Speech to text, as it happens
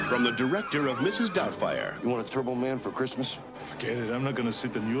from the director of Mrs. Doubtfire. You want a Turbo Man for Christmas? Forget it. I'm not going to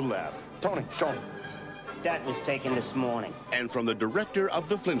sit in your lap. Tony, show me. That was taken this morning. And from the director of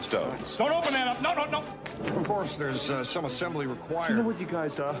The Flintstones. Don't open that up. No. Of course, there's some assembly required. You know what you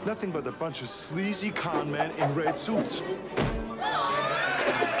guys are? Nothing but a bunch of sleazy con men in red suits.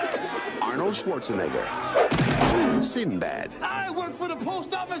 Arnold Schwarzenegger. Sinbad. I work for the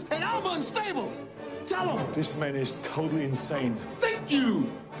post office and I'm unstable. Tell him. This man is totally insane. Thank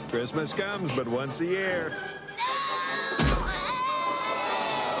you. Christmas comes but once a year.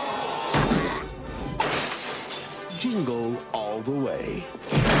 Jingle all the way.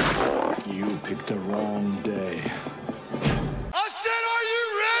 You picked the wrong day. I said, are you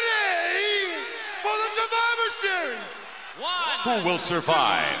ready for the Survivor Series? Who will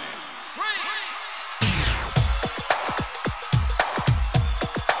survive?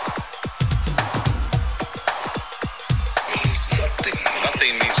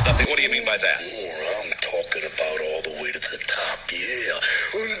 Nothing means nothing. What do you mean by that? I'm talking about all the way to the top, yeah.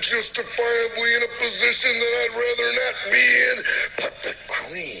 Unjustifiably in a position that I'd rather not be in, but the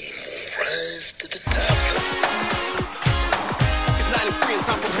cream will rise to the top. It's 93 and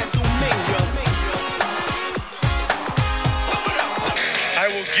time for WrestleMania. I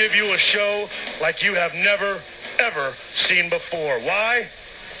will give you a show like you have never, ever seen before. Why?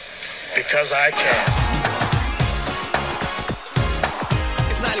 Because I can.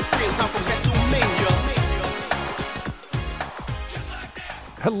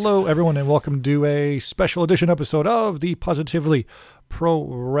 Hello, everyone, and welcome to a special edition episode of the Positively Pro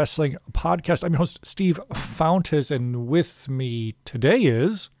Wrestling Podcast. I'm your host, Steve Fountas, and with me today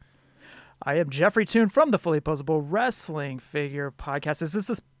is... I am Jeffrey Toon from the FullyPoseable Wrestling Figure Podcast. Is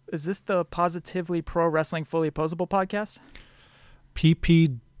this the Positively Pro Wrestling Fully Poseable Podcast?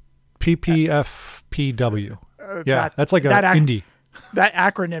 PPFPW. That's like an indie. That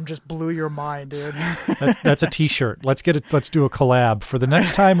acronym just blew your mind, dude. That's a T-shirt. Let's get it. Let's do a collab for the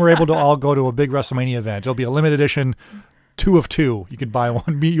next time we're able to all go to a big WrestleMania event. It'll be a limited edition, 2 of 2. You can buy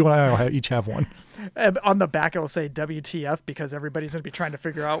one. Me, you, and I will each have one. On the back, it'll say WTF because everybody's going to be trying to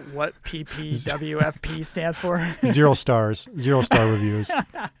figure out what PPWFP stands for. 0 stars. 0-star reviews.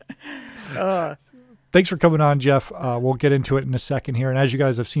 Thanks for coming on, Jeff. We'll get into it in a second here. And as you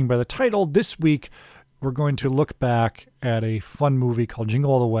guys have seen by the title, this week we're going to look back at a fun movie called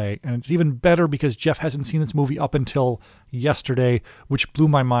Jingle All the Way. And it's even better because Jeff hasn't seen this movie up until yesterday, which blew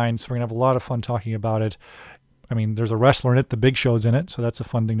my mind. So we're going to have a lot of fun talking about it. I mean, there's a wrestler in it. The Big Show's in it. So that's a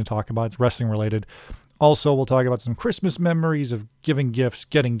fun thing to talk about. It's wrestling related. Also, we'll talk about some Christmas memories of giving gifts,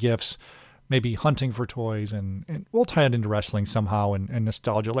 getting gifts, maybe hunting for toys. And we'll tie it into wrestling somehow and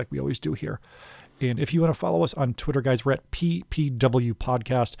nostalgia like we always do here. And if you want to follow us on Twitter, guys, we're at PPW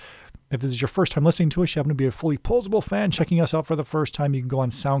Podcast. If this is your first time listening to us, you happen to be a Fully Poseable fan checking us out for the first time, you can go on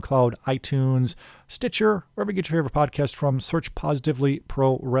SoundCloud, iTunes, Stitcher, wherever you get your favorite podcast from. Search Positively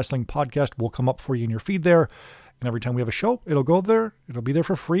Pro Wrestling Podcast. We'll come up for you in your feed there. And every time we have a show, it'll go there. It'll be there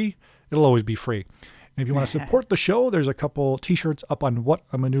for free. It'll always be free. And if you want to support the show, there's a couple T-shirts up on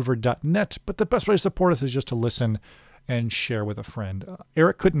whatamaneuver.net. But the best way to support us is just to listen and share with a friend.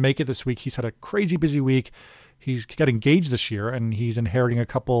 Eric couldn't make it this week. He's had a crazy busy week. He's got engaged this year, and he's inheriting a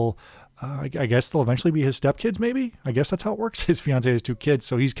couple, I guess they'll eventually be his stepkids, maybe? I guess that's how it works. His fiancée has 2 kids,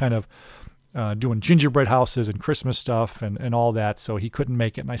 so he's kind of doing gingerbread houses and Christmas stuff and all that, so he couldn't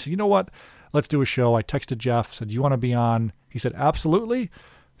make it. And I said, you know what? Let's do a show. I texted Jeff, said, do you want to be on? He said, absolutely.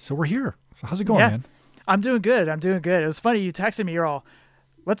 So we're here. So how's it going, man? I'm doing good. It was funny. You texted me. You're all,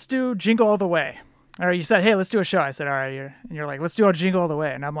 let's do Jingle All the Way. Or you said, hey, let's do a show. I said, all right. And you're like, let's do a Jingle All the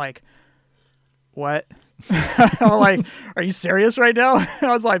Way. And I'm like, what? I'm like, are you serious right now?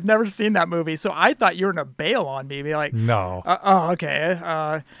 I was like, I've never seen that movie. So I thought you were going to bail on me. Be like, no.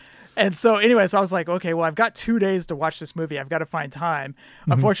 Okay. And so anyways, I was like, okay, well, I've got 2 days to watch this movie. I've got to find time.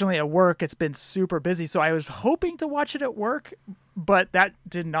 Mm-hmm. Unfortunately, at work, it's been super busy. So I was hoping to watch it at work, but that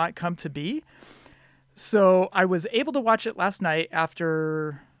did not come to be. So I was able to watch it last night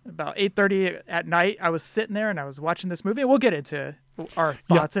after about 8:30 at night. I was sitting there and I was watching this movie. And we'll get into our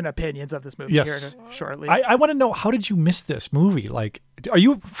thoughts and opinions of this movie here shortly. I want to know, how did you miss this movie? Like,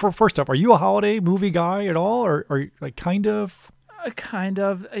 first up, are you a holiday movie guy at all? Or like kind of? Kind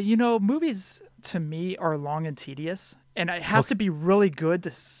of. You know, movies to me are long and tedious. And it has to be really good.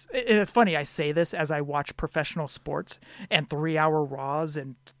 It's funny, I say this as I watch professional sports and 3-hour Raws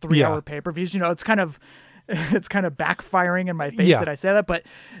and 3-hour pay-per-views. You know, it's kind of backfiring in my face that I say that. But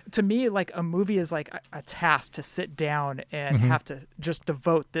to me, like, a movie is like a task to sit down and have to just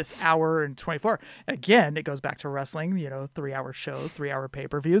devote this hour and 24. Again, it goes back to wrestling, you know, 3-hour shows, 3-hour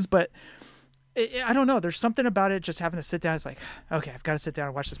pay-per-views. But I don't know. There's something about it just having to sit down. It's like, okay, I've got to sit down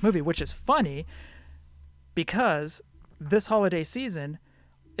and watch this movie, which is funny because this holiday season,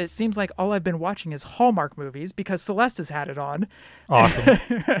 it seems like all I've been watching is Hallmark movies because Celeste has had it on. Awesome.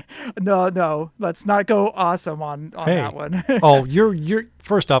 No, let's not go awesome on that one. Oh, you're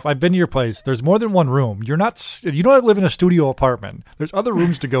first off, I've been to your place. There's more than one room. You don't live in a studio apartment. There's other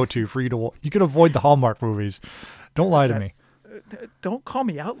rooms to go to for you can avoid the Hallmark movies. Don't lie to me. Don't call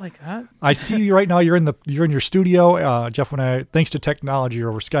me out like that. I see you right now. You're in your studio, Jeff. Thanks to technology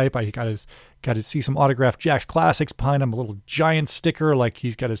over Skype, I got to see some autographed Jack's Classics behind him. A little giant sticker, like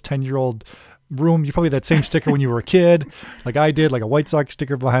he's got his 10-year-old room. You probably had that same sticker when you were a kid, like I did, like a White Sox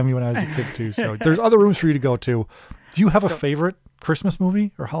sticker behind me when I was a kid too. So there's other rooms for you to go to. Do you have a favorite Christmas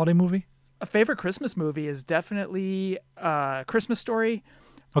movie or holiday movie? A favorite Christmas movie is definitely Christmas Story.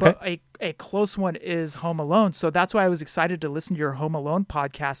 Okay. But a close one is Home Alone. So that's why I was excited to listen to your Home Alone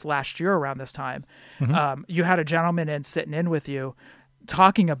podcast last year around this time. Mm-hmm. You had a gentleman sitting in with you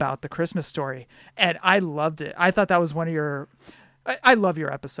talking about the Christmas Story, and I loved it. I thought that was one of your... I love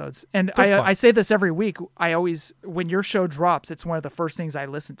your episodes. And I say this every week. When your show drops, it's one of the first things I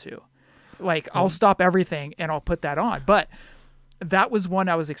listen to. Like, I'll stop everything and I'll put that on. But that was one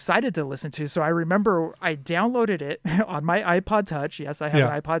I was excited to listen to. So I remember I downloaded it on my iPod Touch. Yes, I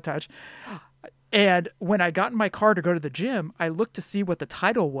have an iPod Touch. And when I got in my car to go to the gym, I looked to see what the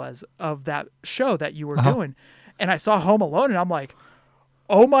title was of that show that you were doing. And I saw Home Alone and I'm like,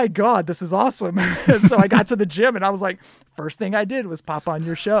 oh my God, this is awesome. So I got to the gym and I was like, first thing I did was pop on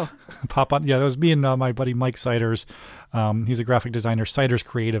your show. Pop on. Yeah, that was me and my buddy Mike Siders. He's a graphic designer, Siders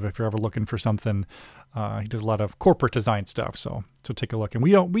Creative, if you're ever looking for something. He does a lot of corporate design stuff, so take a look. And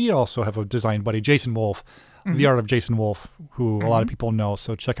we also have a design buddy, Jason Wolf, The Art of Jason Wolf, who a lot of people know,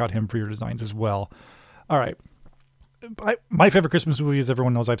 so check out him for your designs as well. All right. My favorite Christmas movie, as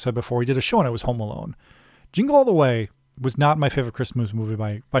everyone knows, I've said before, we did a show and it was Home Alone. Jingle All the Way was not my favorite Christmas movie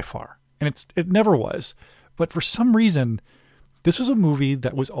by far, and it never was. But for some reason, this was a movie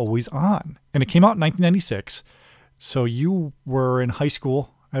that was always on, and it came out in 1996. So you were in high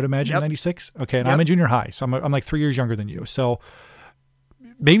school, I'd imagine, 96. Okay, and I'm in junior high, so I'm like 3 years younger than you. So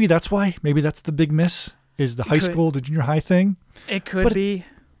maybe that's why. Maybe that's the big miss is the high school to junior high thing. It could be.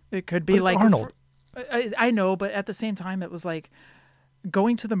 It could be like Arnold. I know, but at the same time, it was like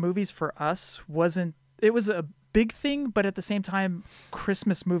going to the movies for us wasn't. It was a big thing, but at the same time,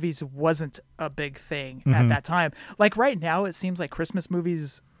 Christmas movies wasn't a big thing at that time. Like right now, it seems like Christmas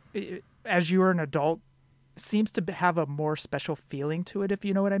movies, as you are an adult, seems to have a more special feeling to it, if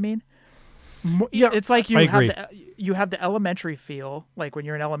you know what I mean. Yeah, it's like you have the elementary feel, like when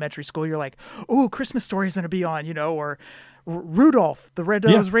you're in elementary school, you're like, oh, Christmas Story is going to be on, or Rudolph the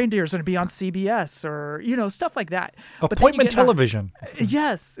Red-Nosed Reindeer is going to be on CBS, or stuff like that. Appointment television.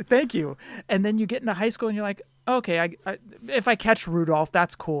 Yes, thank you. And then you get into high school and you're like, okay, if I catch Rudolph,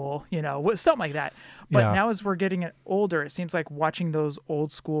 that's cool, something like that. But now as we're getting older, it seems like watching those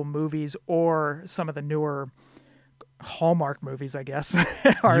old school movies or some of the newer Hallmark movies, I guess.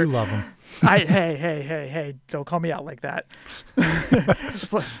 You love them. Hey, don't call me out like that.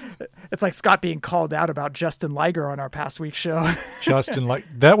 It's like Scott being called out about Justin Liger on our past week's show. Justin,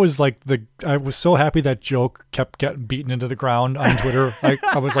 that was like I was so happy that joke kept getting beaten into the ground on Twitter.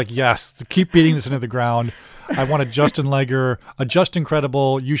 I was like, yes, keep beating this into the ground. I want a Justin Liger, a Just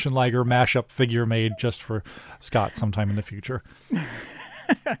Incredible Justin Liger mashup figure made just for Scott sometime in the future.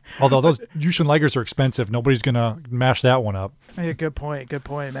 Although those Justin Ligers are expensive, nobody's gonna mash that one up. Yeah, good point,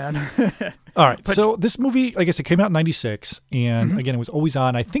 man. All right, so this movie, I guess it came out in '96, and again, it was always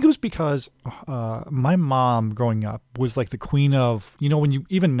on. I think it was because my mom, growing up, was like the queen of, when you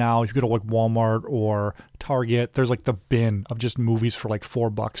even now, if you go to like Walmart or Target, there's like the bin of just movies for like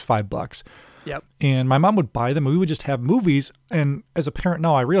 $4, $5. Yep. And my mom would buy them. We would just have movies. And as a parent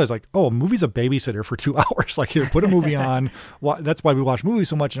now, I realize like, oh, a movie's a babysitter for 2 hours. Like, here, put a movie on. That's why we watch movies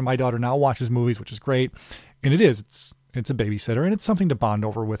so much. And my daughter now watches movies, which is great. And it is. It's a babysitter, and it's something to bond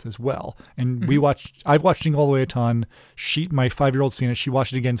over with as well. And I've watched Jingle All the Way a ton. My 5-year-old seen it. She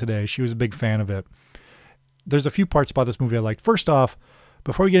watched it again today. She was a big fan of it. There's a few parts about this movie I liked. First off,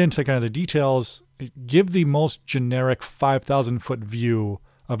 before we get into kind of the details, give the most generic 5,000-foot view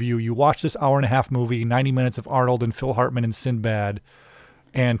of you. You watch this hour-and-a-half movie, 90 minutes of Arnold and Phil Hartman and Sinbad,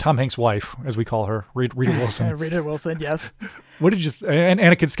 and Tom Hanks' wife, as we call her, Rita Wilson. Rita Wilson, yes. What did you? And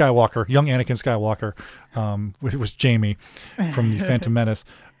Anakin Skywalker, young Anakin Skywalker, was Jamie from the Phantom Menace.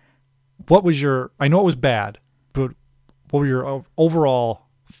 What was your? I know it was bad, but what were your overall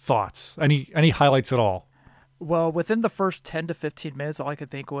thoughts? Any highlights at all? Well, within the first 10 to 15 minutes, all I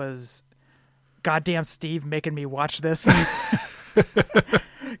could think was, "Goddamn Steve, making me watch this."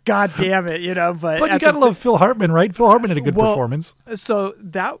 God damn it, But you gotta love Phil Hartman, right? Phil Hartman had a good performance. So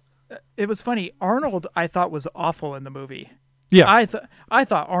it was funny. Arnold, I thought, was awful in the movie. Yeah, I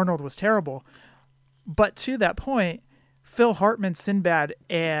thought Arnold was terrible. But to that point, Phil Hartman, Sinbad,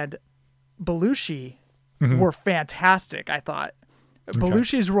 and Belushi were fantastic, I thought. Okay.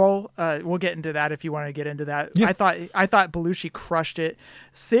 Belushi's role, we'll get into that if you want to get into that. Yeah. I thought Belushi crushed it.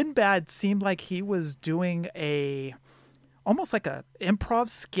 Sinbad seemed like he was doing almost like a improv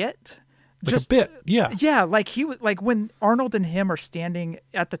skit. Just a bit, yeah. Yeah, like he was like when Arnold and him are standing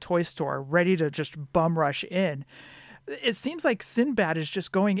at the toy store ready to just bum rush in. It seems like Sinbad is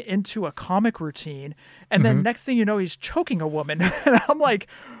just going into a comic routine, and then next thing you know, he's choking a woman. And I'm like,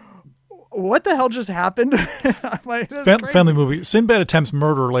 what the hell just happened? I'm like, family movie. Sinbad attempts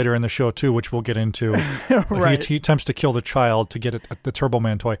murder later in the show too, which we'll get into. Right. He attempts to kill the child to get the Turbo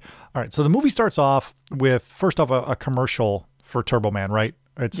Man toy. All right, so the movie starts off with first off a commercial for Turbo Man, right?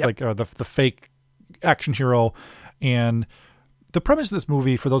 It's like the fake action hero, and the premise of this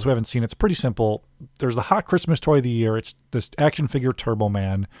movie, for those who haven't seen it, it's pretty simple. There's the hot Christmas toy of the year. It's this action figure Turbo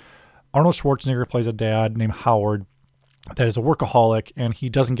Man. Arnold Schwarzenegger plays a dad named Howard that is a workaholic, and he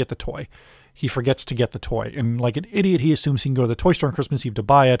doesn't get the toy. He forgets to get the toy. And like an idiot, he assumes he can go to the toy store on Christmas Eve to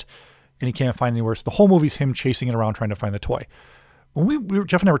buy it, and he can't find it anywhere. So the whole movie's him chasing it around trying to find the toy. When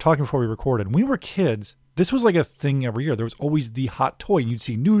Jeff and I were talking before we recorded, when we were kids, this was like a thing every year. There was always the hot toy. You'd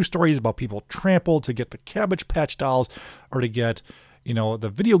see news stories about people trampled to get the Cabbage Patch dolls or to get,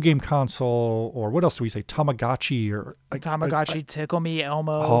 the video game console, or what else do we say? Tamagotchi or Tamagotchi, Tickle Me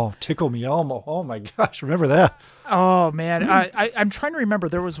Elmo. Oh, Tickle Me Elmo. Oh my gosh. Remember that? Oh man. I'm trying to remember.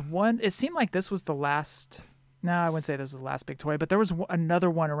 There was one, it seemed like this was the last, no, I wouldn't say this was the last big toy, but there was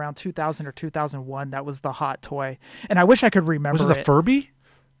another one around 2000 or 2001 that was the hot toy. And I wish I could remember. Was it the Furby?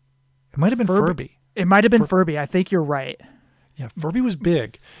 It might have been Furby. It might have been Furby. I think you're right. Yeah, Furby was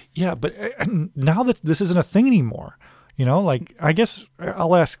big. Yeah, but now that this isn't a thing anymore, I guess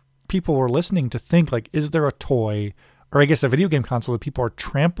I'll ask people who are listening to think, like, is there a toy, or I guess a video game console that people are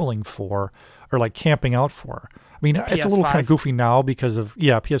trampling for or like camping out for? I mean, PS5. It's a little kind of goofy now because of,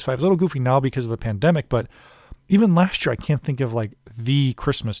 PS5 is a little goofy now because of the pandemic, but even last year, I can't think of like the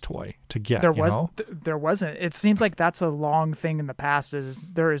Christmas toy to get. There wasn't. It seems like that's a long thing in the past.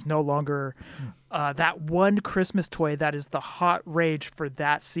 There is no longer that one Christmas toy that is the hot rage for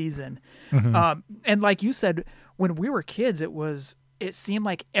that season. And like you said, when we were kids, it seemed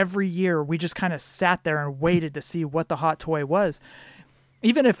like every year we just kind of sat there and waited to see what the hot toy was,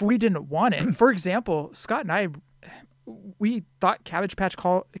 even if we didn't want it. For example, Scott and I, we thought Cabbage Patch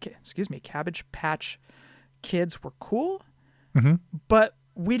Kids were cool, but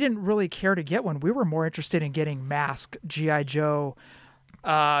we didn't really care to get one. We were more interested in getting Mask, G.I. Joe,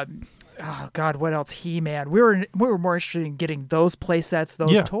 oh God, what else? He-Man. We were more interested in getting those play sets,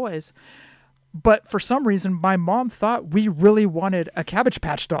 those toys. But for some reason, my mom thought we really wanted a Cabbage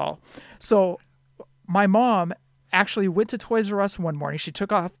Patch doll. So my mom actually went to Toys R Us one morning. She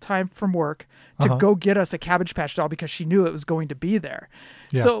took off time from work to go get us a Cabbage Patch doll because she knew it was going to be there.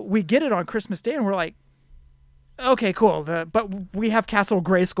 Yeah. So we get it on Christmas Day, and we're like, okay, cool. But we have Castle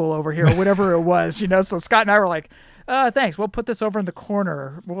Grayskull over here, or whatever it was, So Scott and I were like, thanks. We'll put this over in the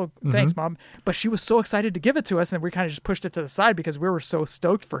corner. Well, thanks, Mom. But she was so excited to give it to us, and we kind of just pushed it to the side because we were so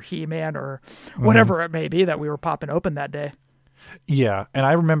stoked for He-Man or whatever it may be that we were popping open that day. Yeah, and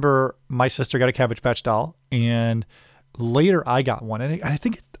I remember my sister got a Cabbage Patch doll, and later I got one. And I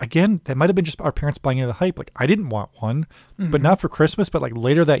think, again, that might have been just our parents buying into the hype. Like, I didn't want one, but not for Christmas. But like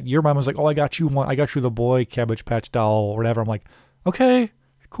later that year, Mom was like, oh, I got you one. I got you the boy Cabbage Patch doll or whatever. I'm like, okay,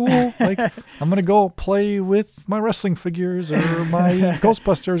 cool. Like, I'm going to go play with my wrestling figures or my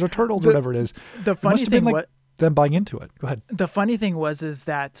Ghostbusters or Turtles, whatever it is. The funny thing was them buying into it. Go ahead. The funny thing was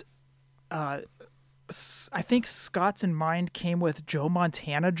that I think Scott's and mine came with Joe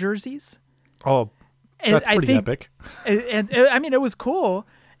Montana jerseys. Oh, that's pretty epic. And I mean, it was cool.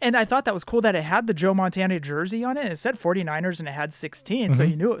 And I thought that was cool that it had the Joe Montana jersey on it. It said 49ers and it had 16, so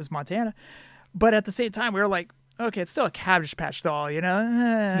you knew it was Montana. But at the same time, we were like, okay, it's still a Cabbage Patch doll,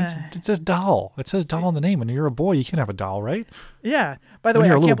 It says doll. It says doll in the name. And you're a boy, you can't have a doll, right? Yeah. By the way,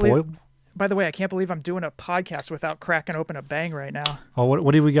 I can't believe I'm doing a podcast without cracking open a bang right now. Oh,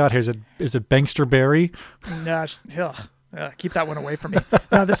 what do we got here? Is it Bankster Berry? No, keep that one away from me.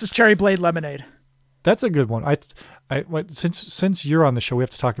 No, this is Cherry Blade Lemonade. That's a good one. Since you're on the show, we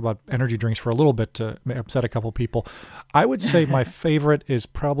have to talk about energy drinks for a little bit to upset a couple people. I would say my favorite is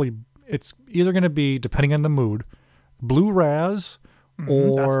it's either going to be, depending on the mood, Blue Raz,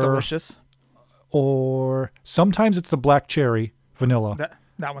 or that's delicious. Or sometimes it's the Black Cherry Vanilla.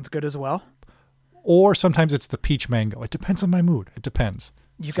 That one's good as well. or sometimes it's the peach mango. It depends on my mood. It depends.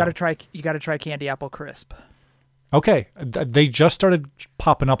 You got to try candy apple crisp. Okay, they just started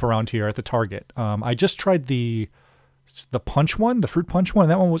popping up around here at the Target. I just tried the punch one, the fruit punch one,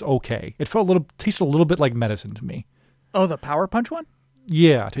 and that one was okay. It tasted a little bit like medicine to me. Oh, the power punch one?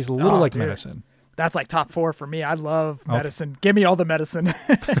 Yeah, it tastes a little like medicine. That's like top 4 for me. I love medicine. Give me all the medicine.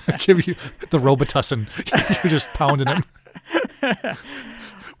 Give you the Robitussin. You're just pounding it.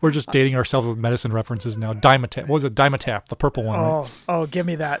 We're just dating ourselves with medicine references now. Dimetap. What was it? Dimetap, the purple one. Oh, right? oh, give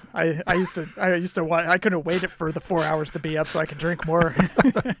me that. I used to want. I couldn't wait for the 4 hours to be up so I could drink more.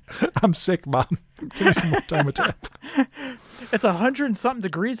 I'm sick, Mom. Give me some more Dimetap. It's 100-something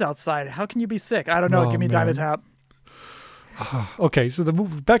degrees outside. How can you be sick? I don't know. Give me Dimetap. Okay, so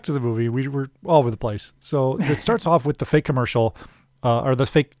back to the movie. We were all over the place. So it starts off with the fake commercial, or the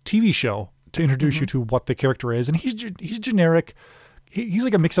fake TV show to introduce you to what the character is, and he's generic. He's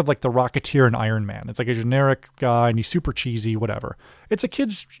like a mix of like the Rocketeer and Iron Man. It's like a generic guy, and he's super cheesy, whatever. It's a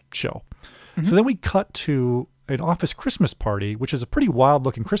kid's show. Mm-hmm. So then we cut to an office Christmas party, which is a pretty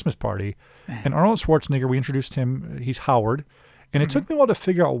wild-looking Christmas party. And Arnold Schwarzenegger, we introduced him. He's Howard. And it took me a while to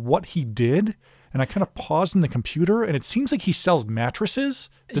figure out what he did. And I kind of paused in the computer, and it seems like he sells mattresses.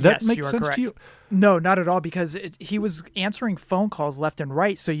 Did that make sense to you? No, not at all, because he was answering phone calls left and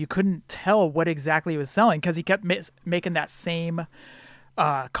right, so you couldn't tell what exactly he was selling because he kept making that same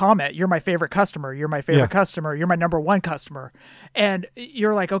comment. You're my favorite customer. You're my favorite customer. You're my number one customer. And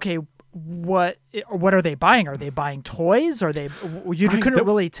you're like, okay, what are they buying? Are they buying toys? Are they? You couldn't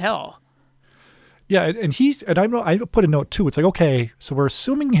really tell. Yeah, and I put a note too. It's like, okay, so we're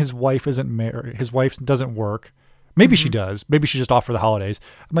assuming his wife isn't married. His wife doesn't work. Maybe she does. Maybe she's just off for the holidays.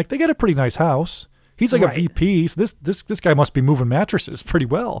 I'm like, they got a pretty nice house. He's like a VP. So this guy must be moving mattresses pretty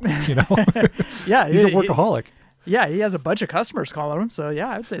well. You know? Yeah, he's a workaholic. Yeah, he has a bunch of customers calling him. So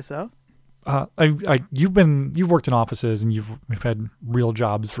yeah, I would say so. You've worked in offices and you've had real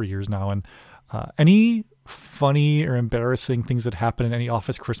jobs for years now. And any funny or embarrassing things that happen in any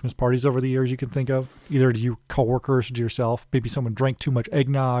office Christmas parties over the years you can think of, either to you coworkers or to yourself? Maybe someone drank too much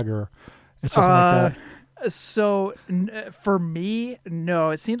eggnog or something like that. So for me,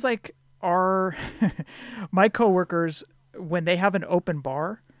 no. It seems like my coworkers, when they have an open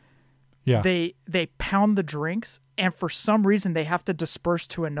bar, they pound the drinks, and for some reason they have to disperse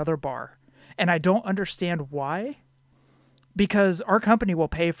to another bar, and I don't understand why. Because our company will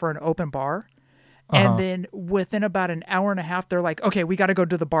pay for an open bar. And then within about an hour and a half, they're like, okay, we got to go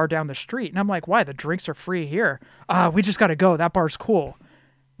to the bar down the street. And I'm like, why? The drinks are free here. We just got to go. That bar's cool.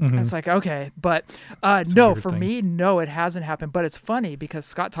 Mm-hmm. It's like, okay. But no, for me, no, it hasn't happened. But it's funny because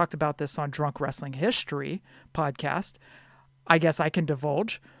Scott talked about this on Drunk Wrestling History podcast. I guess I can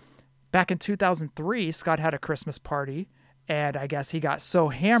divulge. Back in 2003, Scott had a Christmas party. And I guess he got so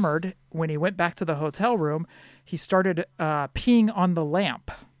hammered when he went back to the hotel room, he started peeing on the lamp.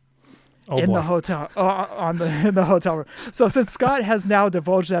 The hotel in the hotel room. So since Scott has now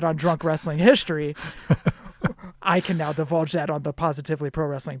divulged that on Drunk Wrestling History, I can now divulge that on the Positively Pro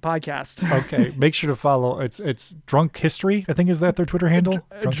Wrestling podcast. Okay, make sure to follow. It's Drunk History, I think, is that their Twitter handle?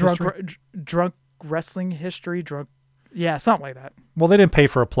 Drunk Wrestling History. Yeah, something like that. Well, they didn't pay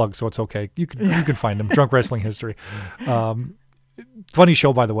for a plug, so it's okay. You can find them. Drunk Wrestling History. Funny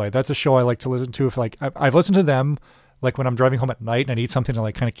show, by the way. That's a show I like to listen to. If I've listened to them. Like when I'm driving home at night and I need something to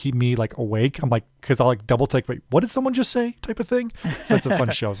like kind of keep me like awake, I'm like, because I'll like double take, wait, what did someone just say? Type of thing. So that's a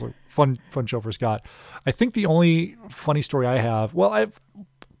fun show. So fun show for Scott. I think the only funny story I have, a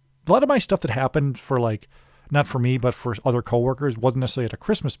lot of my stuff that happened for like, not for me, but for other coworkers wasn't necessarily at a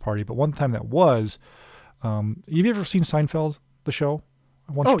Christmas party, but one time that was, have you ever seen Seinfeld, the show?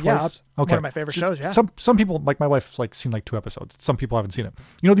 Once or twice? Yeah. Okay. One of my favorite shows. Yeah. Some people, like my wife's like seen like 2 episodes. Some people haven't seen it.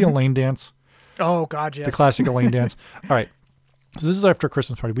 You know, the Elaine dance? Oh, God, yes. The classic Elaine dance. All right. So this is after a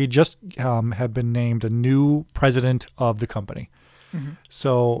Christmas party. We just have been named a new president of the company. Mm-hmm.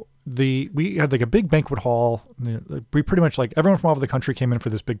 So we had like a big banquet hall. We pretty much like everyone from all over the country came in for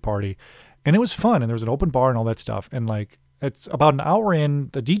this big party. And it was fun. And there was an open bar and all that stuff. And like it's about an hour in,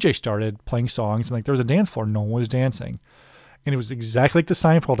 the DJ started playing songs. And like there was a dance floor. No one was dancing. And it was exactly like the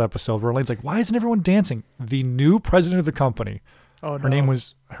Seinfeld episode where Elaine's like, why isn't everyone dancing? The new president of the company. Oh, no. Her name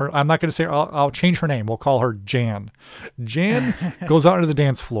was I'm not going to say, I'll change her name. We'll call her Jan. Jan goes out into the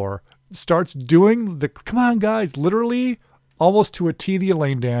dance floor, starts doing come on guys, literally almost to a T, the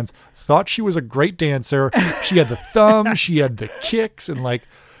Elaine dance, thought she was a great dancer. She had the thumb, she had the kicks. And like,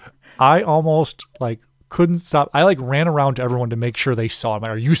 I almost like couldn't stop. I like ran around to everyone to make sure they saw it. I'm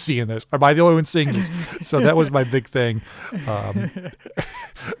like, are you seeing this? Am I the only one seeing this? So that was my big thing.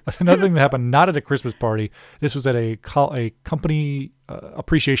 another thing that happened not at a Christmas party. This was at a company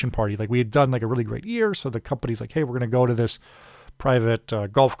appreciation party. Like we had done like a really great year. So the company's like, hey, we're going to go to this private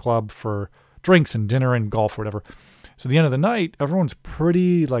golf club for drinks and dinner and golf or whatever. So at the end of the night, everyone's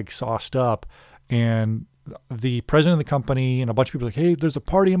pretty like sauced up, and the president of the company and a bunch of people are like, hey, there's a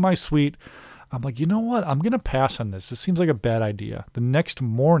party in my suite. I'm like, you know what? I'm going to pass on this. This seems like a bad idea. The next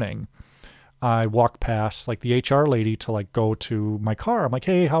morning, I walk past like the HR lady to like go to my car. I'm like,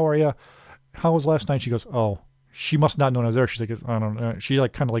 hey, how are you? How was last night? She goes, oh, she must not know I was there. She's like, I don't know. She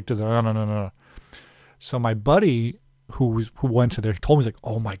like kind of like did the, no. So my buddy who went to there told me, he's like,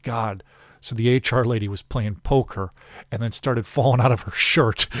 oh my God. So the HR lady was playing poker and then started falling out of her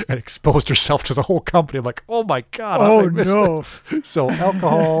shirt and exposed herself to the whole company. I'm like, oh my God. Oh no. So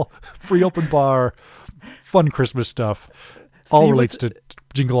alcohol, free open bar, fun Christmas stuff. All relates to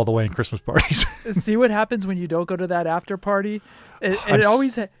Jingle All the Way and Christmas parties. See what happens when you don't go to that after party? It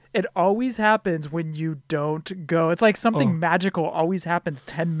always happens when you don't go. It's like something magical always happens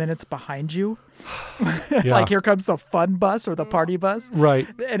 10 minutes behind you. Yeah. Like here comes the fun bus or the party bus. Right.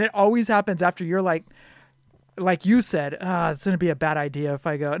 And it always happens after you're like you said, it's going to be a bad idea if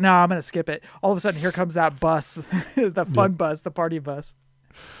I go. No, I'm going to skip it. All of a sudden, here comes that bus, the fun bus, the party bus.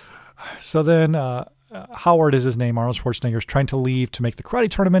 So then Howard is his name. Arnold Schwarzenegger is trying to leave to make the karate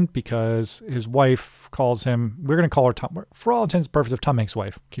tournament because his wife calls him. We're going to call her Tom. For all intents and purposes, Tom Hanks'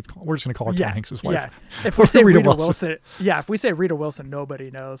 wife. We're just going to call her Tom Hanks' wife. Yeah. If we say Rita Wilson. Yeah. If we say Rita Wilson, nobody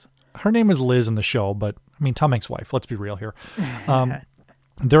knows. Her name is Liz in the show, but I mean Tom Hanks' wife. Let's be real here.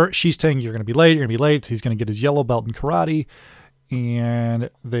 She's saying you're going to be late. You're going to be late. He's going to get his yellow belt in karate, and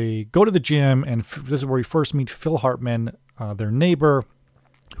they go to the gym. And this is where we first meet Phil Hartman, their neighbor,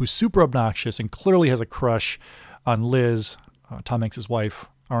 who's super obnoxious and clearly has a crush on Liz, Tom Hanks' wife,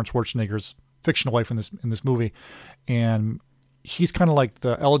 Arnold Schwarzenegger's fictional wife in this movie. And he's kind of like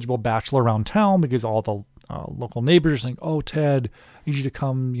the eligible bachelor around town because all the local neighbors are saying, oh, Ted, I need you to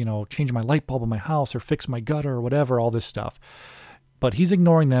come, change my light bulb in my house or fix my gutter or whatever, all this stuff. But he's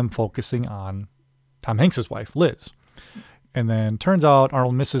ignoring them, focusing on Tom Hanks' wife, Liz. And then turns out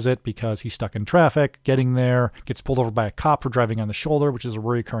Arnold misses it because he's stuck in traffic, getting there, gets pulled over by a cop for driving on the shoulder, which is a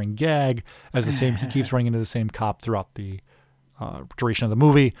recurring gag, he keeps running into the same cop throughout the duration of the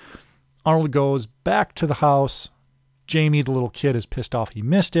movie. Arnold goes back to the house. Jamie, the little kid, is pissed off he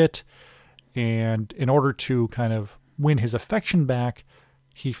missed it. And in order to kind of win his affection back,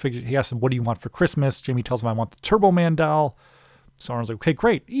 he asks him, what do you want for Christmas? Jamie tells him, I want the Turbo Man doll. So Arnold's like, okay,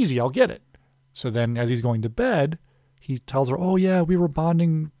 great, easy, I'll get it. So then as he's going to bed, he tells her, oh, yeah, we were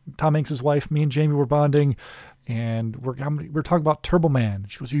bonding. Tom Hanks' wife, me and Jamie were bonding, and we're talking about Turbo Man.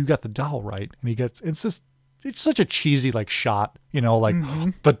 She goes, you got the doll, right? And it's such a cheesy, like, shot,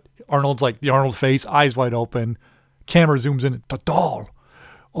 but Arnold's like, the Arnold face, eyes wide open, camera zooms in, the doll.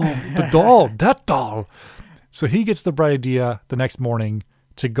 Oh, the doll, that doll. So he gets the bright idea the next morning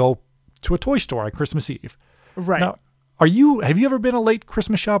to go to a toy store on Christmas Eve. Right. Now, have you ever been a late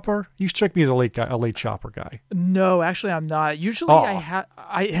Christmas shopper? You strike me as a late shopper guy. No, actually, I'm not. Usually,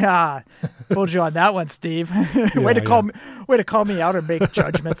 I fooled you on that one, Steve. Way to call me out and make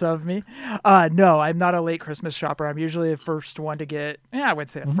judgments of me. No, I'm not a late Christmas shopper. I'm usually the first one to get. I wouldn't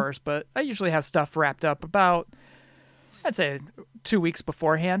say the first, but I usually have stuff wrapped up about, I'd say, 2 weeks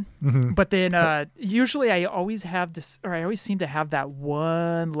beforehand. Mm-hmm. But then usually I always seem to have that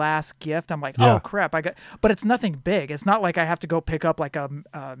one last gift. I'm like, oh crap, but it's nothing big. It's not like I have to go pick up like a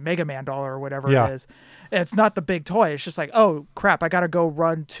Mega Man doll or whatever it is. It's not the big toy. It's just like, oh crap, I got to go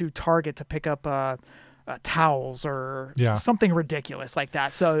run to Target to pick up towels or something ridiculous like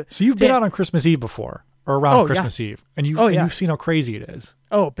that. So you've been out on Christmas Eve before or around Christmas Eve, and you've seen how crazy it is.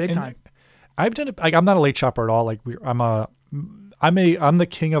 Oh, big time. I've done it. Like, I'm not a late shopper at all. Like I'm the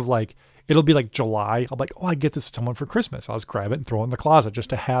king of like, it'll be like July. I'm like, oh, I get this to someone for Christmas. I'll just grab it and throw it in the closet just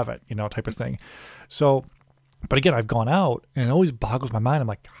to have it, type of thing. So, but again, I've gone out and it always boggles my mind. I'm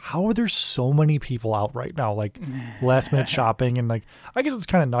like, how are there so many people out right now? Like last minute shopping. And like, I guess it's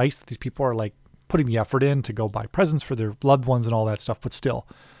kind of nice that these people are like putting the effort in to go buy presents for their loved ones and all that stuff. But still,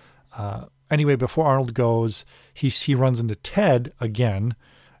 anyway, before Arnold goes, he runs into Ted again.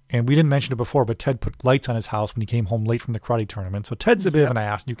 And we didn't mention it before, but Ted put lights on his house when he came home late from the karate tournament. So Ted's a bit of an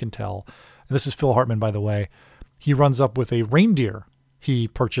ass, and you can tell. And this is Phil Hartman, by the way. He runs up with a reindeer he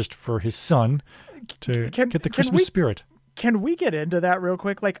purchased for his son to get the Christmas spirit. Can we get into that real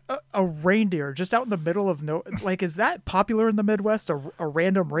quick? Like a reindeer just out in the middle of like, is that popular in the Midwest? A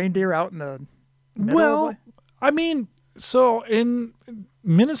random reindeer out in the middle? Well, I mean, so in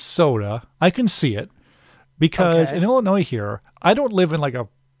Minnesota, I can see it because in Illinois here, I don't live in like a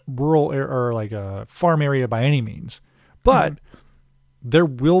rural or like a farm area by any means, but there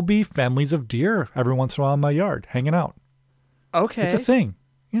will be families of deer every once in a while in my yard hanging out. Okay. It's a thing.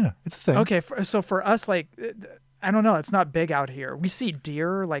 Yeah, it's a thing. Okay, so for us, like, I don't know, it's not big out here. We see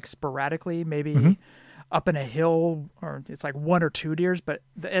deer, like, sporadically, maybe up in a hill, or it's like 1 or 2 deers, but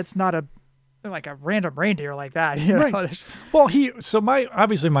it's not a random reindeer like that. You know? Right. Well,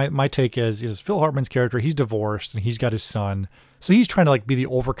 my take is Phil Hartman's character, he's divorced and he's got his son. So he's trying to like be the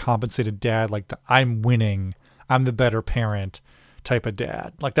overcompensated dad, like I'm winning, I'm the better parent type of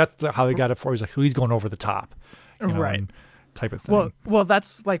dad. Like that's how he got it for. He's like, he's going over the top. You know, right. Type of thing. Well,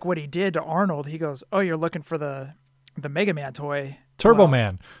 that's like what he did to Arnold. He goes, "Oh, you're looking for the Mega Man toy, Turbo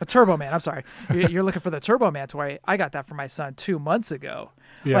Man." A Turbo Man. I'm sorry, you're looking for the Turbo Man toy. I got that for my son 2 months ago.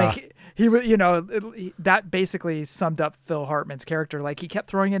 Yeah. Like that basically summed up Phil Hartman's character. Like he kept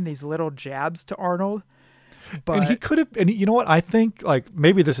throwing in these little jabs to Arnold. But and he could have, and you know what? I think like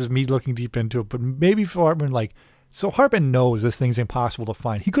maybe this is me looking deep into it, but maybe Phil Hartman Hartman knows this thing's impossible to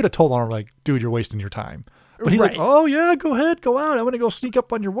find. He could have told Arnold like, "Dude, you're wasting your time." But he's like, "Oh yeah, go ahead, go out. I'm gonna go sneak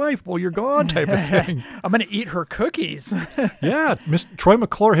up on your wife while you're gone," type of thing. I'm gonna eat her cookies. Yeah, Miss Troy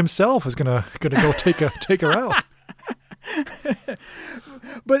McClure himself is gonna go take her out.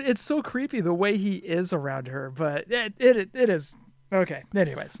 But it's so creepy the way he is around her. But it is okay.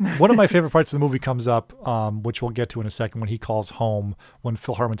 Anyways, one of my favorite parts of the movie comes up, which we'll get to in a second, when he calls home when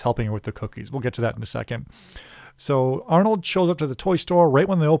Phil Hartman's helping her with the cookies. We'll get to that in a second. So Arnold shows up to the toy store right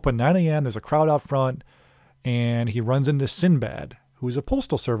when they open, 9 a.m. There's a crowd out front. And he runs into Sinbad, who is a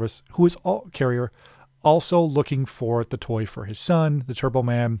postal service, carrier, also looking for the toy for his son, the Turbo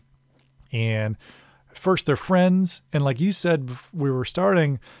Man. And at first they're friends. And like you said, before we were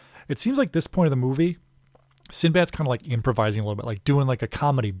starting, it seems like this point of the movie, Sinbad's kind of like improvising a little bit, like doing like a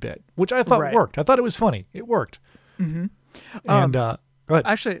comedy bit, which I thought worked. I thought it was funny. It worked. Mm-hmm. And go ahead.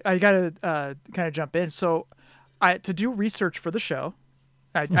 Actually, I got to kind of jump in. So to do research for the show,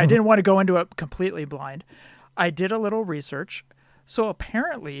 I didn't want to go into it completely blind. I did a little research. So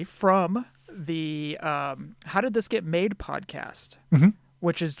apparently from the How Did This Get Made podcast,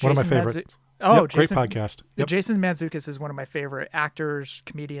 which is Jason one of my favorites. Great podcast. Yep. Jason Mantzoukas is one of my favorite actors,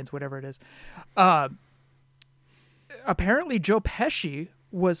 comedians, whatever it is. Apparently Joe Pesci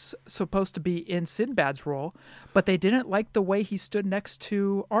was supposed to be in Sinbad's role, but they didn't like the way he stood next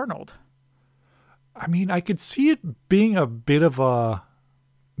to Arnold. I mean, I could see it being a bit of a...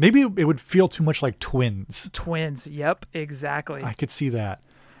 Maybe it would feel too much like twins. Twins, yep, exactly. I could see that.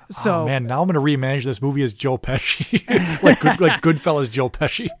 So, man, now I'm going to reimagine this movie as Joe Pesci. like Goodfellas Joe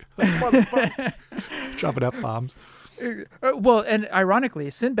Pesci. Dropping F-bombs. Well, and ironically,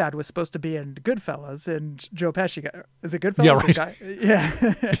 Sinbad was supposed to be in Goodfellas, and Joe Pesci is it Goodfellas? Yeah, right.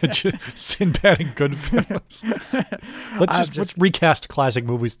 Yeah. Sinbad and Goodfellas. Let's recast classic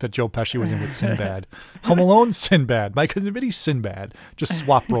movies that Joe Pesci was in with Sinbad. Home Alone, Sinbad. My Cousin Vinny, Sinbad. Just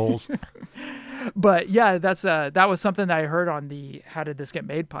swap roles. But yeah, that was something that I heard on the How Did This Get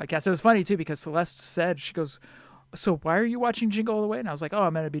Made podcast. It was funny too because Celeste said, she goes, "So why are you watching Jingle All the Way?" And I was like, "Oh,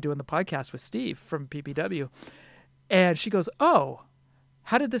 I'm going to be doing the podcast with Steve from PPW." And she goes, "Oh,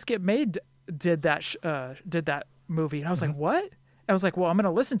 How Did This Get Made did that movie?" And I was like, "What?" And I was like, "Well, I'm going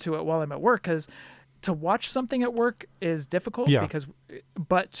to listen to it while I'm at work because to watch something at work is difficult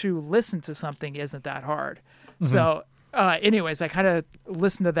but to listen to something isn't that hard." So, anyways, I kind of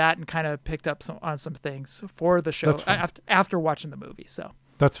listened to that and kind of picked up on some things for the show after watching the movie. So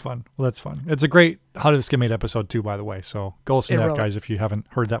that's fun. Well, that's fun. It's a great How Did This Get Made episode too, by the way. So go listen to that, guys, if you haven't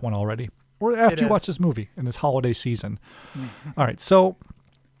heard that one already. Or after you watch this movie in this holiday season. All right, so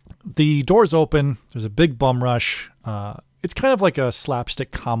the doors open. There's a big bum rush. It's kind of like a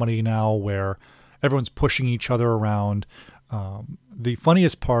slapstick comedy now where everyone's pushing each other around. The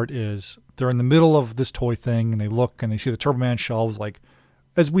funniest part is they're in the middle of this toy thing, and they look and they see the Turbo Man shelves. Like,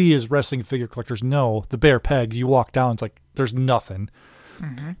 as we as wrestling figure collectors know, the bare pegs, you walk down, it's like there's nothing.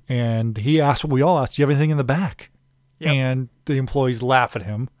 And he asked what we all asked, "Do you have anything in the back?" Yep. And the employees laugh at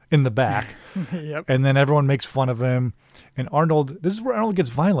him in the back. Yep. And then everyone makes fun of him. And this is where Arnold gets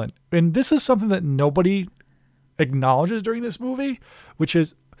violent. And this is something that nobody acknowledges during this movie, which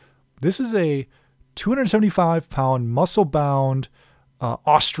is this is a 275-pound, muscle-bound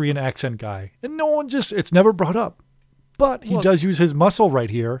Austrian accent guy. And it's never brought up. But he does use his muscle right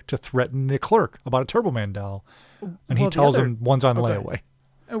here to threaten the clerk about a Turbo Man doll. And he tells him one's on layaway.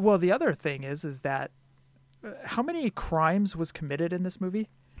 Well, the other thing is that how many crimes was committed in this movie?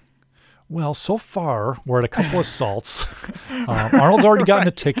 Well, so far we're at a couple of assaults. Arnold's already gotten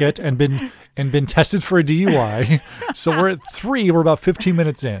a ticket and been tested for a DUI. So we're at 3. We're about 15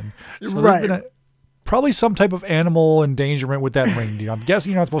 minutes in. So right. probably some type of animal endangerment with that reindeer. I'm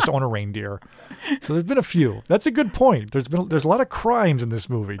guessing you're not supposed to own a reindeer. So there's been a few. That's a good point. There's a lot of crimes in this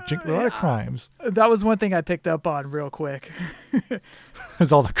movie. A lot of crimes. That was one thing I picked up on real quick.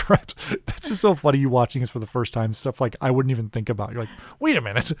 There's all the crimes. That's just so funny. You watching this for the first time, stuff like I wouldn't even think about. You're like, wait a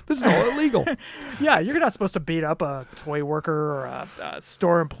minute, this is all illegal. Yeah, you're not supposed to beat up a toy worker or a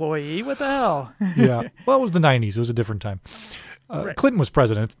store employee. What the hell? Yeah. Well, it was the 90s. It was a different time. Right. Clinton was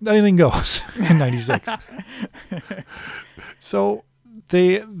president. Anything goes in 96. So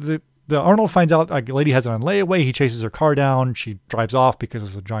the Arnold finds out a lady has it on layaway. He chases her car down. She drives off because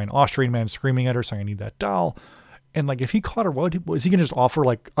there's a giant Austrian man screaming at her saying, I need that doll. And like, if he caught her, what was he going to just offer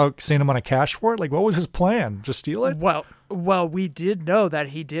like a insane amount of cash for it? Like, what was his plan? Just steal it? Well, we did know that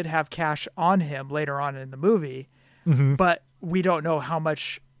he did have cash on him later on in the movie, but we don't know how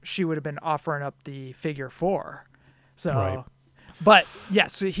much she would have been offering up the figure for. So, right. But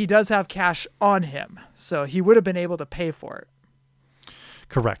yes, he does have cash on him, so he would have been able to pay for it.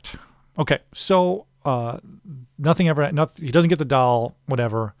 Correct. Okay, so he doesn't get the doll,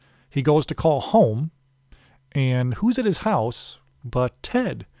 whatever. He goes to call home, and who's at his house but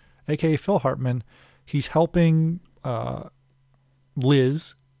Ted, a.k.a. Phil Hartman. He's helping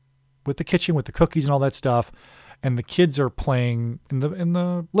Liz with the kitchen, with the cookies and all that stuff, and the kids are playing in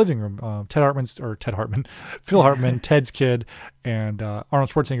the living room. Phil Hartman, Ted's kid, and Arnold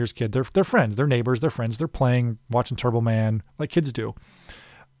Schwarzenegger's kid. They're friends. They're neighbors. They're friends. They're playing, watching Turbo Man like kids do.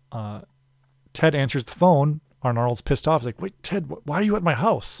 Ted answers the phone. Arnold's pissed off. He's like, wait, Ted, why are you at my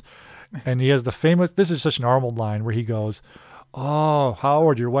house? And he has the famous, this is such an Arnold line where he goes, oh,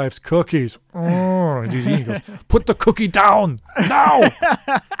 Howard, your wife's cookies. Oh, and he goes, put the cookie down now.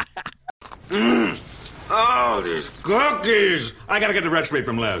 Oh, these cookies. I got to get the red straight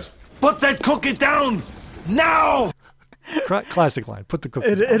from Les. Put that cookie down now. Classic line. Put the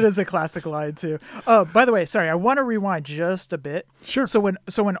cookie down. It is a classic line too. By the way, sorry, I want to rewind just a bit. Sure. So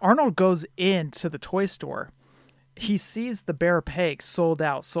when Arnold goes into the toy store, he sees the Bear Peg sold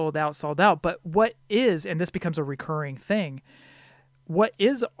out. But what is, and this becomes a recurring thing, what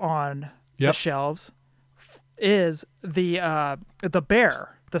is on the shelves is the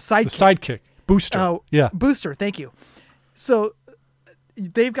bear, the sidekick. The sidekick. Booster. Booster, thank you. So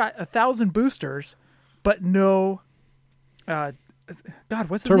they've got 1,000 boosters, but no... God,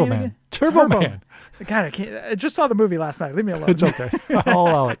 what's his Turbo name Man. again? Turbo Man. God, I just saw the movie last night. Leave me alone. It's okay. I'll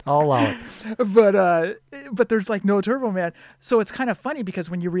allow it. But there's like no Turbo Man. So it's kind of funny because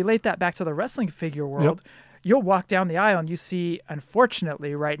when you relate that back to the wrestling figure world, you'll walk down the aisle and you see,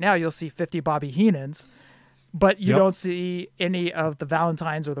 unfortunately, right now, you'll see 50 Bobby Heenans, but you don't see any of the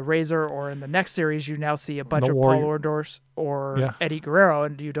Valentines or the Razor, or in the next series, you now see a bunch of Paul Orndorff or Eddie Guerrero,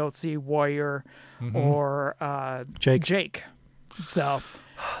 and you don't see Warrior or Jake. So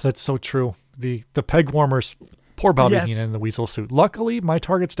that's so true. The peg warmers, poor Bobby Heenan in the weasel suit. Luckily, my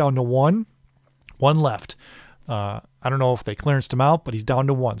target's down to one left. I don't know if they clearanced him out, but he's down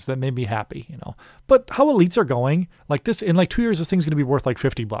to one, so that made me happy, But how elites are going, like this, in like 2 years, this thing's going to be worth like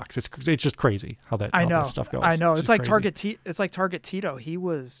 $50. It's just crazy how that stuff goes. I know. It's like crazy. Target Tito.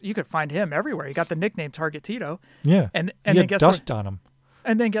 You could find him everywhere. He got the nickname Target Tito. Yeah. And he then guess dust what? on him.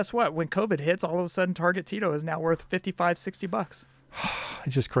 And then guess what? When COVID hits, all of a sudden Target Tito is now worth $55-$60.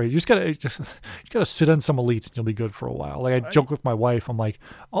 It's just crazy. You gotta sit on some elites and you'll be good for a while. Like I joke with my wife, I'm like,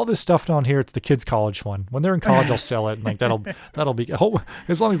 all this stuff down here, it's the kids' college fund. When they're in college, I'll sell it. And like that'll be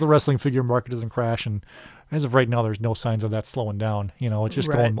as long as the wrestling figure market doesn't crash. And as of right now, there's no signs of that slowing down. It's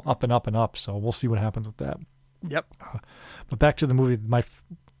just going up and up and up. So we'll see what happens with that. Yep. But back to the movie.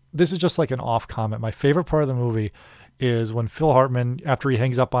 This is just like an off comment. My favorite part of the movie is when Phil Hartman, after he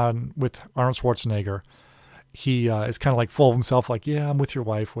hangs up with Arnold Schwarzenegger, he is kind of like full of himself, like, yeah, I'm with your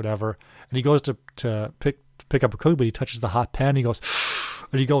wife, whatever. And he goes to pick up a cookie, but he touches the hot pan. He goes,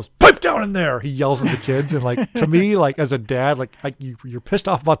 pipe down in there. He yells at the kids. And like, to me, like as a dad, like you're pissed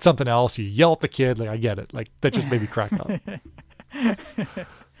off about something else. You yell at the kid. Like, I get it. Like that just made me crack up.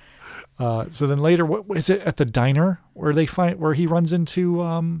 So then later, what is it at the diner where he runs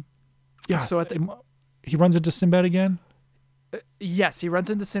into, he runs into Sinbad again? Yes, he runs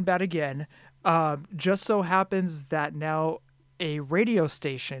into Sinbad again. Just so happens that now a radio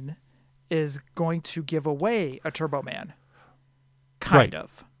station is going to give away a Turbo Man. Kind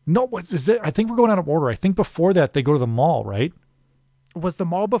of. No, I think we're going out of order. I think before that they go to the mall, right? Was the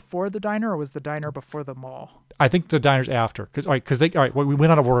mall before the diner, or was the diner before the mall? I think the diner's after. We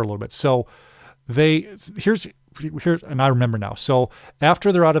went out of order a little bit. So here's, and I remember now. So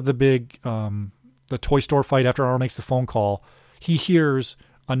after they're out of the big, the toy store fight, after Arnold makes the phone call, he hears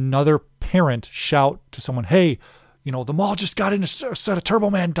another parent shout to someone, hey, the mall just got in a set of Turbo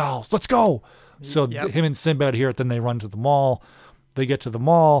Man dolls. Let's go. So him and Sinbad hear it. Then they run to the mall. They get to the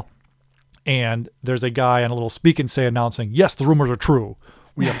mall, and there's a guy on a little speak and say announcing, yes, the rumors are true.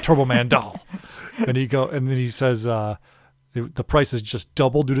 We have Turbo Man doll. And then he says the price is just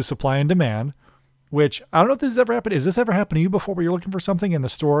double due to supply and demand, which I don't know if this has ever happened. Has this ever happened to you before where you're looking for something and the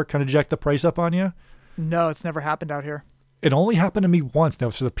store kind of jacked the price up on you? No, it's never happened out here. It only happened to me once. That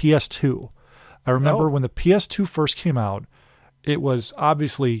was for the PS2. I remember when the PS2 first came out, it was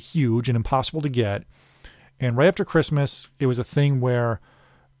obviously huge and impossible to get. And right after Christmas, it was a thing where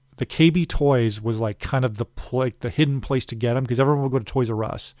the KB Toys was like kind of the hidden place to get them because everyone would go to Toys R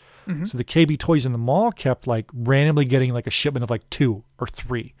Us. Mm-hmm. So the KB Toys in the mall kept like randomly getting like a shipment of like 2 or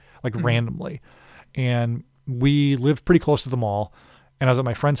 3, like randomly. And we lived pretty close to the mall. And I was at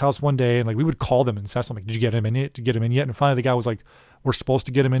my friend's house one day and like we would call them and say something like, did you get him in yet? Did you get him in yet? And finally the guy was like, we're supposed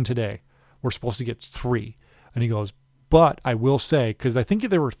to get him in today. We're supposed to get 3. And he goes, but I will say, because I think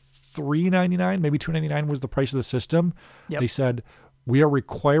they were $3.99, maybe $2.99 was the price of the system. Yep. They said, we are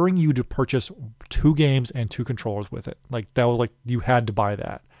requiring you to purchase 2 games and 2 controllers with it. Like that was like, you had to buy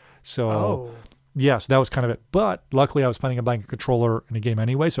that. So yes, that was kind of it. But luckily I was planning on buying a controller and a game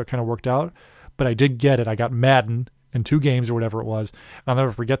anyway. So it kind of worked out, but I did get it. I got Madden and 2 games or whatever it was. I'll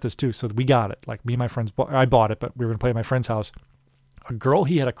never forget this too. So we got it. Like me and my friends, I bought it, but we were going to play at my friend's house. A girl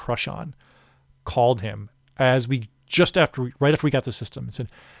he had a crush on called him right after we got the system and said,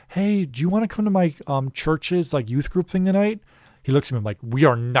 hey, do you want to come to my church's like youth group thing tonight? He looks at me like, we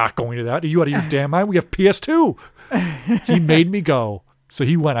are not going to that. Are you out of your damn mind? We have PS2. He made me go. So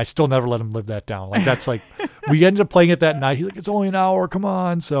he went. I still never let him live that down. Like that's like, we ended up playing it that night. He's like, it's only an hour. Come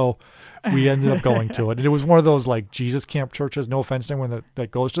on. So we ended up going to it. And it was one of those like Jesus camp churches. No offense to anyone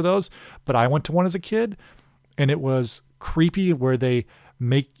that goes to those. But I went to one as a kid and it was creepy where they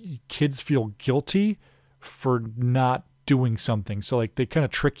make kids feel guilty for not doing something. So like they kind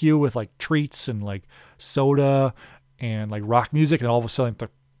of trick you with like treats and like soda and like rock music, and all of a sudden the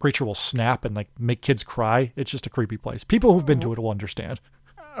preacher will snap and like make kids cry. It's just a creepy place. People who've been to it will understand.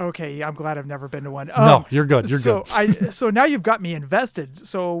 Okay, I'm glad I've never been to one. No, you're good. You're good. So now you've got me invested.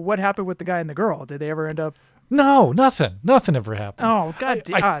 So what happened with the guy and the girl? Did they ever end up? No, nothing. Nothing ever happened. Oh, God.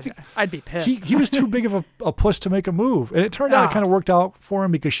 I'd be pissed. He was too big of a puss to make a move. And it turned out it kind of worked out for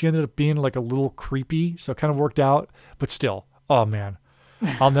him because she ended up being like a little creepy. So it kind of worked out. But still, oh, man.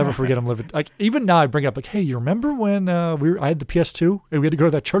 I'll never forget him living. Like even now I bring it up like, hey, you remember when I had the PS2 and we had to go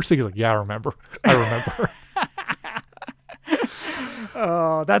to that church thing? He's like, yeah, I remember.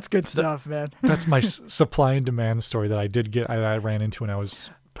 Oh, that's good stuff, man. That's my supply and demand story that I did get. I ran into when I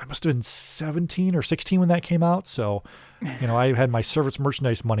must have been 17 or 16 when that came out. So, I had my service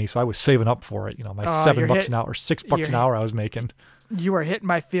merchandise money, so I was saving up for it. My $7 an hour or $6 an hour I was making. You are hitting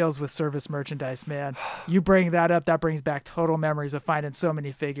my feels with service merchandise, man. You bring that up, that brings back total memories of finding so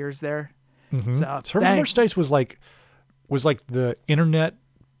many figures there. Mm-hmm. So, service merchandise was like the internet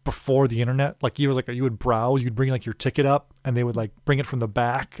before the internet. Like you would browse, you'd bring like your ticket up, and they would like bring it from the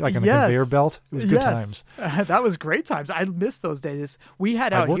back, like on a conveyor belt. It was good times. That was great times. I miss those days. We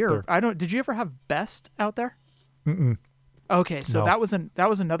had out here. There. Did you ever have Best out there? Mm-mm. Okay, so No. that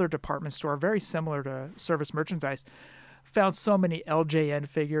was another department store, very similar to service merchandise. Found so many LJN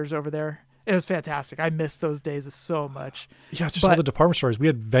figures over there. It was fantastic. I miss those days so much. Yeah, just all the department stores. We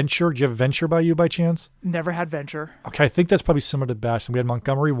had Venture. Did you have Venture by chance? Never had Venture. Okay, I think that's probably similar to Best. And we had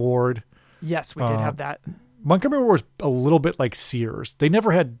Montgomery Ward. Yes, we did have that. Montgomery Ward was a little bit like Sears. They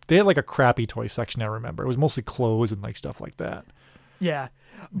had like a crappy toy section, I remember. It was mostly clothes and like stuff like that. Yeah.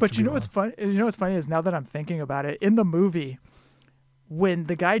 But you know what's fun? You know what's funny is now that I'm thinking about it, in the movie, when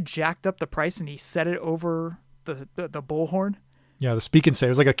the guy jacked up the price and he set it over the bullhorn. Yeah, the speak and say. It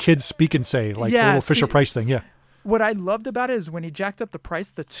was like a kid's speak and say, like the little Fisher Price thing. Yeah. What I loved about it is when he jacked up the price,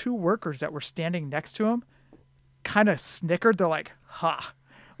 the 2 workers that were standing next to him kind of snickered. They're like, ha,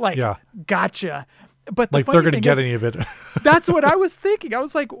 like, gotcha. But like they're going to get any of it. That's what I was thinking. I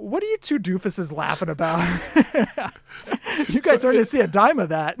was like, what are you 2 doofuses laughing about? You guys aren't going to see a dime of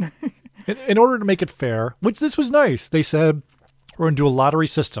that. In order to make it fair, which this was nice, they said, we're going to do a lottery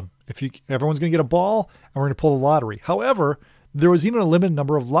system. Everyone's going to get a ball and we're going to pull the lottery. However, there was even a limited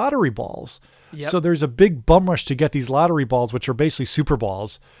number of lottery balls. Yep. So there's a big bum rush to get these lottery balls, which are basically super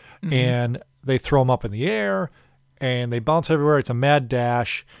balls. Mm-hmm. And they throw them up in the air and they bounce everywhere. It's a mad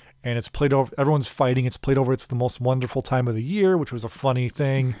dash and it's played over. Everyone's fighting. It's played over. It's the most wonderful time of the year, which was a funny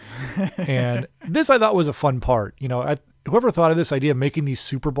thing. And this I thought was a fun part. Whoever thought of this idea of making these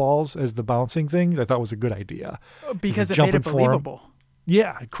super balls as the bouncing things, I thought was a good idea. Because it made it believable.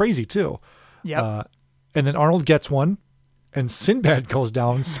 Yeah, crazy too. Yeah. And then Arnold gets one, and Sinbad goes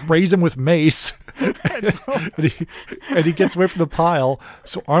down, sprays him with mace, and he gets away from the pile.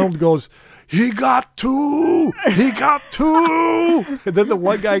 So Arnold goes, he got two. He got two. And then the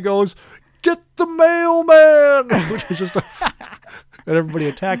one guy goes, get the mailman. Which is just and everybody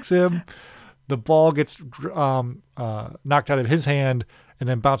attacks him. The ball gets knocked out of his hand and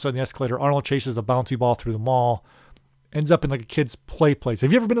then bounces on the escalator. Arnold chases the bouncy ball through the mall. Ends up in like a kid's play place.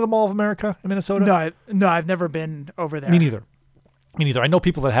 Have you ever been to the Mall of America in Minnesota? No, I've never been over there. Me neither. I know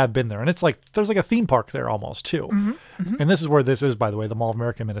people that have been there, and it's like there's like a theme park there almost too. Mm-hmm, mm-hmm. And this is where this is, by the way, the Mall of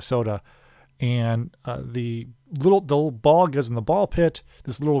America in Minnesota. And the little ball goes in the ball pit.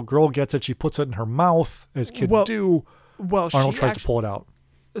 This little girl gets it. She puts it in her mouth, as kids do. Well, Arnold tries to pull it out.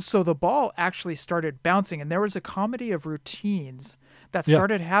 So the ball actually started bouncing, and there was a comedy of routines that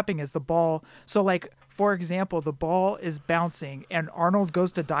started happening as the ball. So, like, for example, the ball is bouncing, and Arnold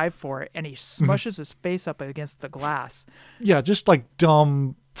goes to dive for it, and he smushes his face up against the glass. Yeah, just like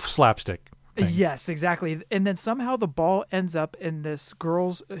dumb slapstick thing. Yes, exactly. And then somehow the ball ends up in this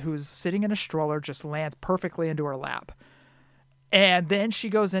girl's who's sitting in a stroller, just lands perfectly into her lap. And then she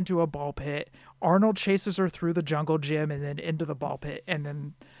goes into a ball pit. Arnold chases her through the jungle gym and then into the ball pit. And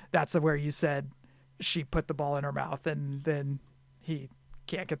then that's where you said she put the ball in her mouth, and then he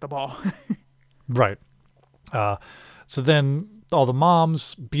can't get the ball. Right. So then all the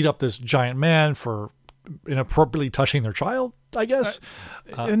moms beat up this giant man for inappropriately touching their child, I guess.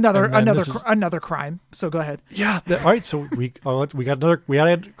 Another crime. So go ahead. Yeah. All right. So we had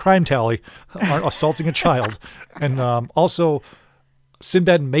a crime tally, assaulting a child, and also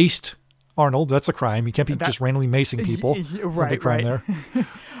Sinbad maced Arnold. That's a crime. You can't be just randomly macing people. Right. Crime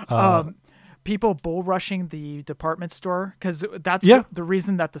there. People bull rushing the department store, because that's the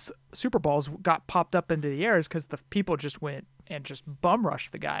reason that the Super Balls got popped up into the air is because the people just went and just bum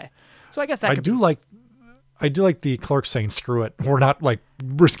rushed the guy. So I guess I do like the clerk saying, "Screw it, we're not like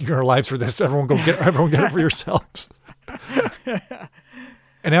risking our lives for this. Everyone get it for yourselves."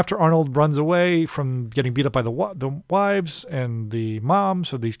 And after Arnold runs away from getting beat up by the wives and the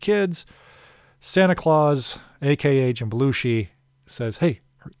moms of these kids, Santa Claus, aka Jim Belushi, says, "Hey,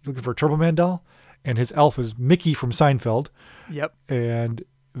 you looking for a Turbo Man doll?" And his elf is Mickey from Seinfeld. Yep. And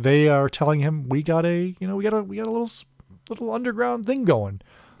they are telling him, we got a little underground thing going.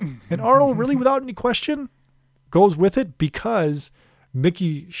 And Arnold, really without any question, goes with it because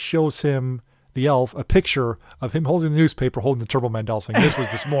Mickey shows him, the elf, a picture of him holding the newspaper, holding the Turbo Man doll, saying, "This was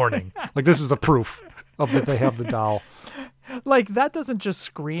this morning." Like, this is the proof of that they have the doll. Like, that doesn't just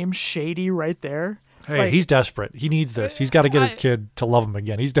scream shady right there. Hey, he's desperate. He needs this. He's got to get his kid to love him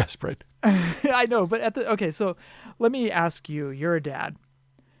again. He's desperate. I know, but okay, so let me ask you, you're a dad.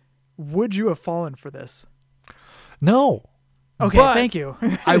 Would you have fallen for this? No. Okay, thank you.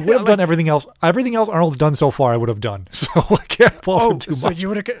 I would have done everything else. Everything else Arnold's done so far, I would have done. So I can't fault him too much. So you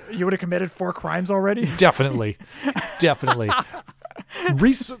would have committed 4 crimes already? Definitely.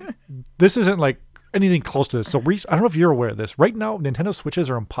 Reese, this isn't like anything close to this. So Reese, I don't know if you're aware of this. Right now, Nintendo Switches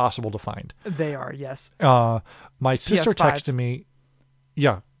are impossible to find. They are, yes. My sister texted me.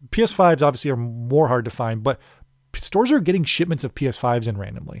 Yeah, PS5s obviously are more hard to find, but stores are getting shipments of PS5s in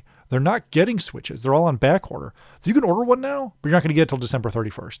randomly. They're not getting Switches. They're all on back order. So you can order one now, but you're not going to get it until December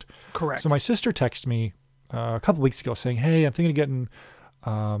 31st. Correct. So my sister texted me a couple weeks ago saying, "Hey, I'm thinking of getting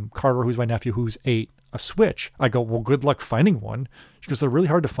Carter, who's my nephew, who's 8, a Switch." I go, "Well, good luck finding one." She goes, "They're really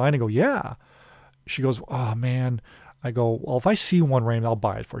hard to find." I go, "Yeah." She goes, "Oh, man." I go, "Well, if I see one random, I'll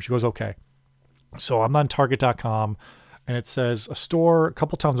buy it for her." She goes, "Okay." So I'm on Target.com, and it says a store a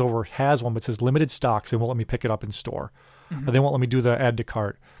couple towns over has one, but it says limited stocks. They won't let me pick it up in store. Mm-hmm. Or they won't let me do the add to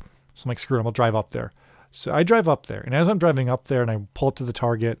cart. So I'm like, screw it, I'll drive up there. So I drive up there, and as I'm driving up there and I pull up to the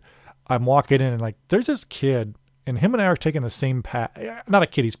Target, I'm walking in and like, there's this kid, and him and I are taking the same path. Not a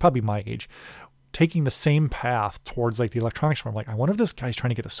kid, he's probably my age, taking the same path towards like the electronics store. I'm like, I wonder if this guy's trying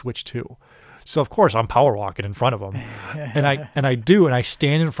to get a Switch too. So of course I'm power walking in front of him, and I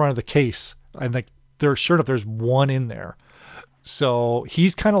stand in front of the case, and like sure enough, there's one in there. So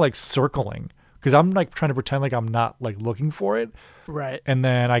he's kind of like circling because I'm like trying to pretend like I'm not like looking for it. Right. And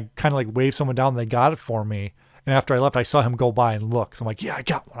then I kind of like waved someone down and they got it for me. And after I left, I saw him go by and look. So I'm like, yeah, I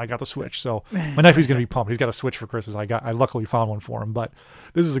got one. I got the Switch. So my nephew's going to be pumped. He's got a Switch for Christmas. I luckily found one for him, but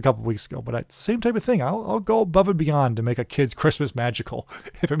this is a couple weeks ago. But it's the same type of thing. I'll go above and beyond to make a kid's Christmas magical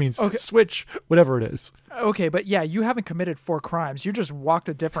if it means Switch, whatever it is. Okay, but yeah, you haven't committed 4 crimes. You just walked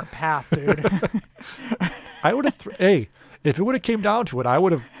a different path, dude. I would have, if it would have came down to it, I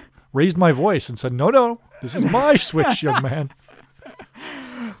would have raised my voice and said, no, this is my Switch, young man.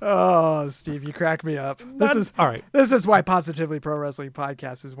 Oh, Steve, you crack me up. All right. This is why Positively Pro Wrestling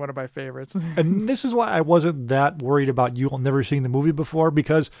Podcast is one of my favorites. And this is why I wasn't that worried about you never seeing the movie before,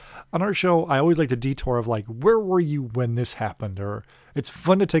 because on our show, I always like the detour of like, where were you when this happened? Or it's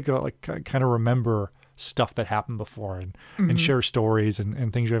fun to take kind of remember stuff that happened before and share stories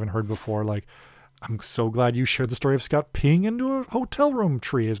and things you haven't heard before. Like, I'm so glad you shared the story of Scott peeing into a hotel room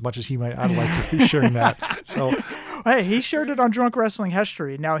tree as much as he might. I'd like to be sharing that. So, hey, he shared it on Drunk Wrestling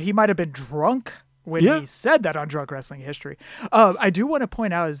History. Now, he might have been drunk when he said that on Drunk Wrestling History. I do want to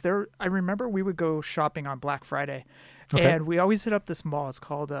point out I remember we would go shopping on Black Friday, and we always hit up this mall. It's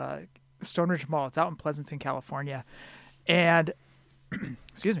called Stone Ridge Mall. It's out in Pleasanton, California, and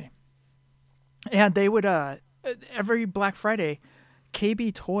excuse me. And they would every Black Friday,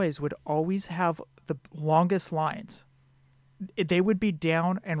 KB Toys would always have the longest lines. They would be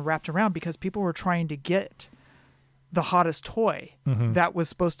down and wrapped around because people were trying to get the hottest toy that was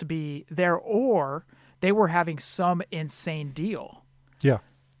supposed to be there, or they were having some insane deal. Yeah.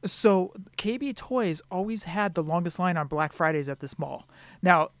 So KB Toys always had the longest line on Black Fridays at this mall.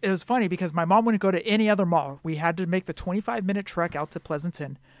 Now, it was funny because my mom wouldn't go to any other mall. We had to make the 25-minute trek out to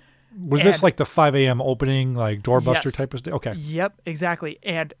Pleasanton. Was this like the 5 a.m. opening, like doorbuster type of stuff? Okay. Yep, exactly.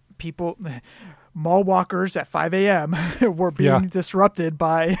 And mall walkers at 5 a.m. were being disrupted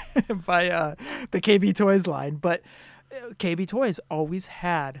by the KB Toys line. But KB Toys always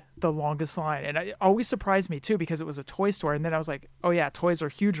had the longest line. And it always surprised me, too, because it was a toy store. And then I was like, oh, yeah, toys are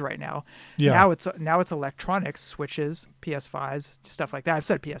huge right now. Yeah. Now it's electronics, Switches, PS5s, stuff like that. I've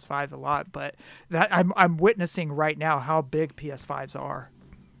said PS5 a lot, but I'm witnessing right now how big PS5s are.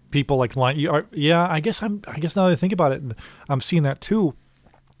 People like line. I guess now that I think about it, I'm seeing that too.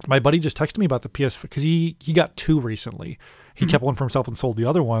 My buddy just texted me about the PS because he got two recently. He kept one for himself and sold the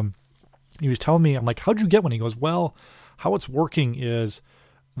other one. He was telling me, I'm like, how'd you get one? He goes, well, how it's working is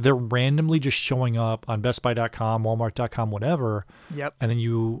they're randomly just showing up on BestBuy.com, Walmart.com, whatever. Yep. And then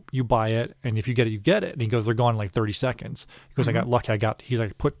you buy it, and if you get it, you get it. And he goes, they're gone in like 30 seconds. He goes, I got lucky. He's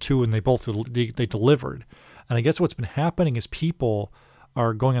like, put two, and they both they delivered. And I guess what's been happening is people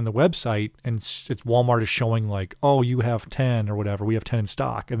are going on the website and it's Walmart is showing like, oh, you have 10 or whatever. We have 10 in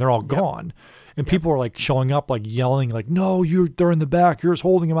stock, and they're all gone. And people are like showing up, like yelling, like, no, they're in the back. You're just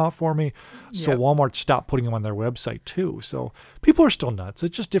holding them out for me. So Walmart stopped putting them on their website too. So people are still nuts.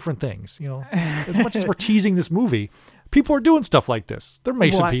 It's just different things, as much as we're teasing this movie, people are doing stuff like this. They're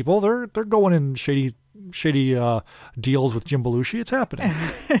Mason people. They're going in shady deals with Jim Belushi. It's happening.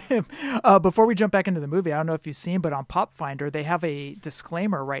 Before we jump back into the movie, I don't know if you've seen, but on Pop Finder, they have a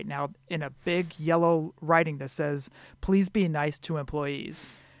disclaimer right now in a big yellow writing that says, please be nice to employees.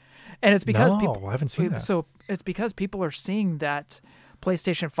 And it's because people, I haven't seen that. So it's because people are seeing that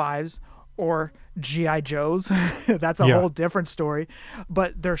PlayStation 5s or G.I. Joes, that's a whole different story,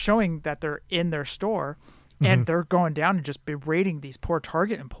 but they're showing that they're in their store and they're going down and just berating these poor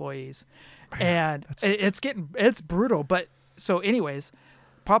Target employees. And it's brutal. But so anyways,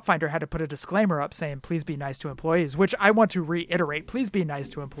 Pop Finder had to put a disclaimer up saying, please be nice to employees, which I want to reiterate. Please be nice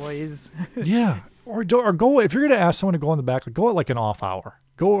to employees. Yeah. Or go, if you're going to ask someone to go in the back, go at like an off hour.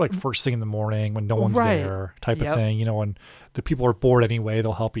 Go like first thing in the morning when no one's there type of thing, and the people are bored anyway,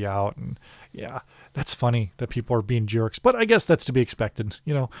 they'll help you out. And that's funny that people are being jerks, but I guess that's to be expected.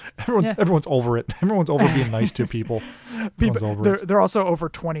 Everyone's over it. Everyone's over being nice to people. They're also over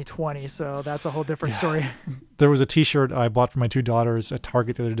 2020. So that's a whole different story. There was a t-shirt I bought for my two daughters at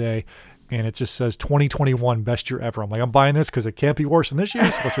Target the other day, and it just says 2021 best year ever. I'm like, I'm buying this because it can't be worse than this year.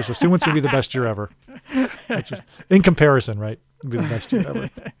 So let's just assume it's going to be the best year ever. It's just in comparison, right? It'll be the best year ever.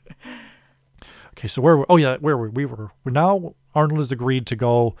 Okay, so where were we? We're now Arnold has agreed to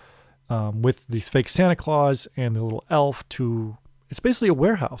go with these fake Santa Claus and the little elf to, it's basically a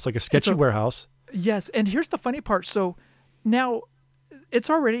warehouse, like a sketchy warehouse. Yes, and here's the funny part. So now it's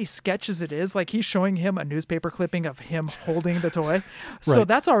already sketch as it is. Like he's showing him a newspaper clipping of him holding the toy. So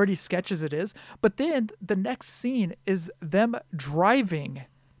that's already sketch as it is. But then the next scene is them driving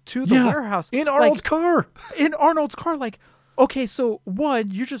to the warehouse. In Arnold's car. In Arnold's car. Like, okay, so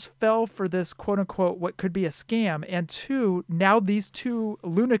one, you just fell for this quote unquote what could be a scam. And two, now these two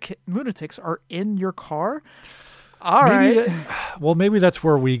lunatics are in your car. All right. Maybe that's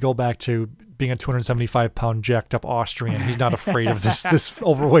where we go back to being a 275-pound jacked up Austrian. He's not afraid of this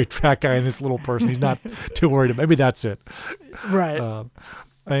overweight fat guy and this little person. He's not too worried. Maybe that's it. Right.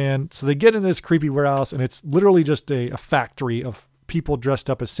 And so they get in this creepy warehouse, and it's literally just a factory of people dressed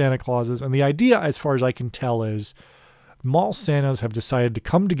up as Santa Clauses. And the idea, as far as I can tell, is mall Santas have decided to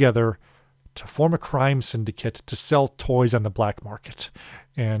come together to form a crime syndicate to sell toys on the black market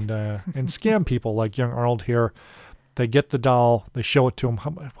and scam people like young Arnold here. They get the doll. They show it to him.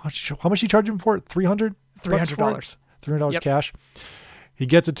 How much he charge him for it? $300? $300. $300 Yep. cash. He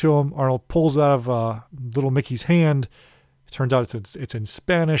gets it to him. Arnold pulls it out of little Mickey's hand. It turns out it's in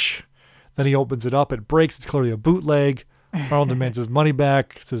Spanish. Then he opens it up. It breaks. It's clearly a bootleg. Arnold demands his money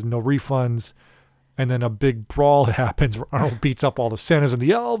back. Says no refunds. And then a big brawl happens where Arnold beats up all the Santas and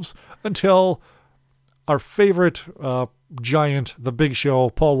the elves until our favorite giant, the Big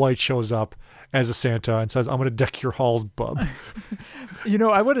Show, Paul White, shows up as a Santa and says, "I'm going to deck your halls, bub."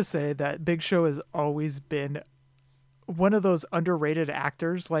 I want to say that Big Show has always been one of those underrated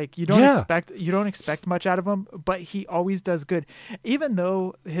actors. Like you don't expect much out of him, but he always does good. Even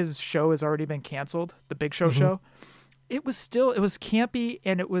though his show has already been canceled, the Big Show show, it was campy,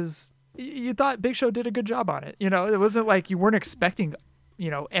 and you thought Big Show did a good job on it. It wasn't like you weren't expecting,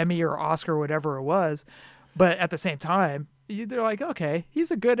 Emmy or Oscar or whatever it was, but at the same time, they're like, okay,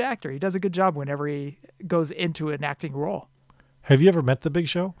 he's a good actor. He does a good job whenever he goes into an acting role. Have you ever met the Big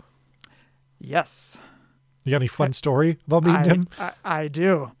Show? Yes. You got any fun story about meeting him? I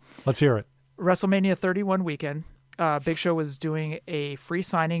do. Let's hear it. WrestleMania 31 weekend, Big Show was doing a free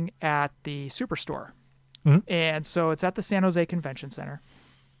signing at the Superstore. And so it's at the San Jose Convention Center.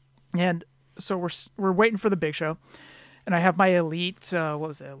 And so we're waiting for the Big Show. And I have my Elite,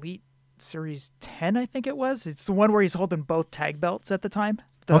 Elite Series 10, I think it was. It's the one where he's holding both tag belts at the time.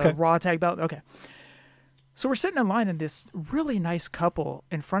 The Raw tag belt. Okay. So we're sitting in line, and this really nice couple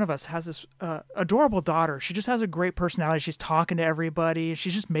in front of us has this adorable daughter. She just has a great personality. She's talking to everybody.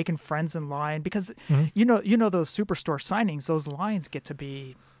 She's just making friends in line because, you know those Superstore signings, those lines get to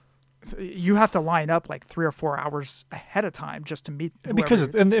be... You have to line up like 3 or 4 hours ahead of time just to meet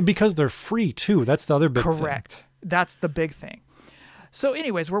whoever. Because they're free too. That's the other big thing. Correct. That's the big thing. So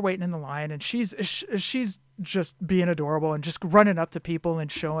anyways, we're waiting in the line, and she's just being adorable and just running up to people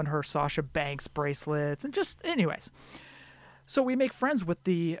and showing her Sasha Banks bracelets and just anyways. So we make friends with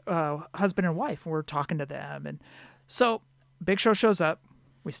the husband and wife, and we're talking to them. And so Big Show shows up.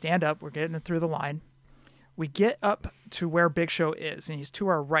 We stand up. We're getting through the line. We get up to where Big Show is, and he's to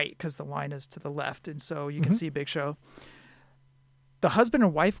our right because the line is to the left, and so you can see Big Show. The husband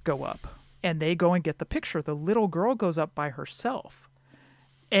and wife go up, and they go and get the picture. The little girl goes up by herself,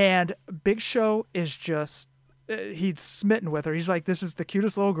 and Big Show is just he's smitten with her. He's like, "This is the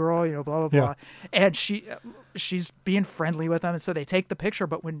cutest little girl," blah blah blah. And she's being friendly with him, and so they take the picture.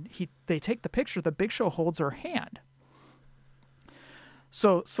 But when they take the picture, the Big Show holds her hand.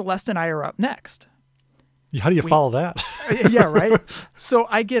 So Celeste and I are up next. How do you follow that? Yeah, right. So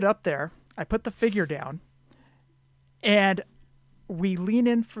I get up there, I put the figure down, and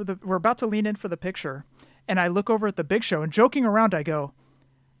we're about to lean in for the picture, and I look over at the Big Show, and joking around, I go,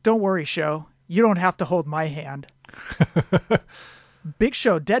 "Don't worry, Show. You don't have to hold my hand." Big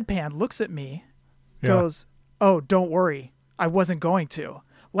Show, deadpan, looks at me, goes, "Oh, don't worry. I wasn't going to."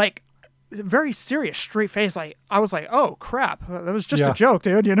 Like, very serious, straight face. Like, I was like, "Oh, crap. That was just a joke,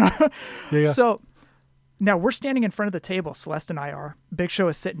 dude," So... Now, we're standing in front of the table, Celeste and I are. Big Show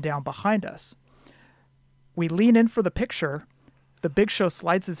is sitting down behind us. We lean in for the picture. The Big Show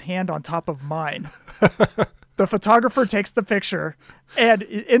slides his hand on top of mine. The photographer takes the picture, and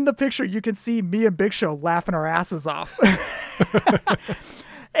in the picture, you can see me and Big Show laughing our asses off.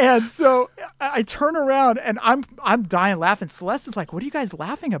 And so I turn around, and I'm dying laughing. Celeste is like, "What are you guys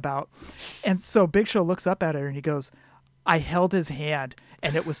laughing about?" And so Big Show looks up at her, and he goes, "I held his hand,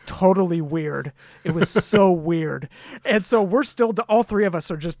 and it was totally weird. It was so weird." And so we're still, all three of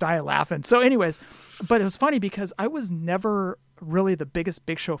us are just dying laughing. So anyways, but it was funny because I was never really the biggest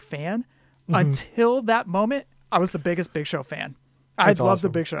Big Show fan until that moment. I was the biggest Big Show fan. I love the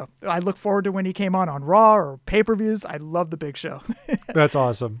Big Show. I look forward to when he came on Raw or pay-per-views. I love the Big Show. That's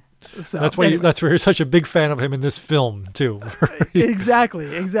awesome. So, that's why you're such a big fan of him in this film too. Exactly.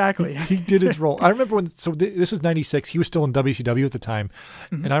 He did his role. I remember when. So this was '96. He was still in WCW at the time,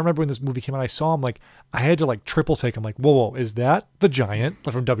 and I remember when this movie came out. I saw him I had to triple take. I'm like, whoa, is that the Giant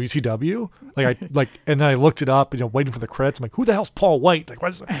from WCW? And then I looked it up. Waiting for the credits. I'm like, who the hell's Paul White? I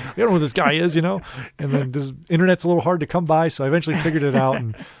don't know who this guy is. And then this internet's a little hard to come by, so I eventually figured it out.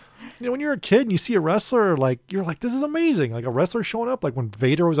 And when you're a kid and you see a wrestler, you're like, this is amazing. Like a wrestler showing up, like when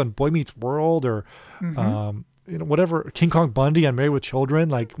Vader was on Boy Meets World or, whatever, King Kong Bundy on Married with Children.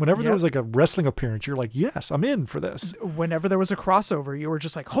 Like whenever there was a wrestling appearance, you're like, yes, I'm in for this. Whenever there was a crossover, you were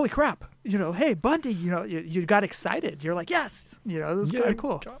just like, holy crap, hey, Bundy, you got excited. You're like, yes, this is kind of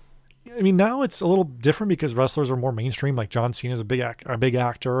cool. I mean, now it's a little different because wrestlers are more mainstream. Like John Cena is a big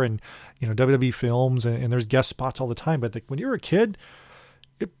actor and, WWE films and there's guest spots all the time. But when you're a kid,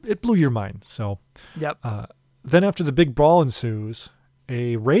 it blew your mind. So, yep. Then after the big brawl ensues,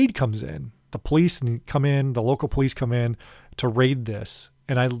 a raid comes in the police the local police come in to raid this.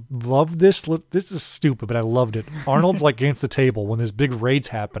 And I love this. This is stupid, but I loved it. Arnold's like against the table when this big raid's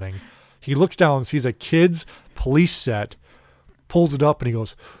happening. He looks down and sees a kid's police set, pulls it up, and he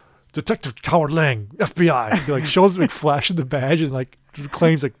goes, "Detective Howard Lang, FBI." He like shows him, like, flashing the badge, and like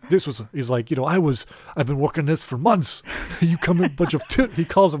claims like he's like, I've been working this for months. You come in a bunch of he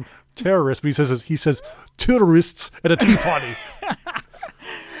calls them terrorists, but he says terrorists at a tea party.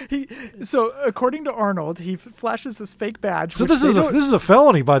 So according to Arnold, he flashes this fake badge. So this is a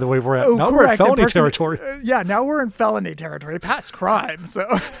felony, by the way. We're in felony territory. Now we're in felony territory, past crime. So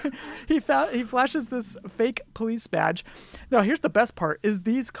he flashes this fake police badge. Now here's the best part: is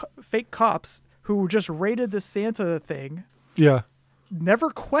these fake cops who just raided this Santa thing. Yeah. Never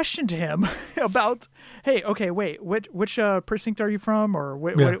questioned him about, hey, okay, wait, which precinct are you from, or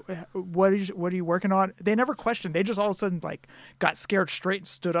what are you working on? They never questioned. They just all of a sudden like got scared straight and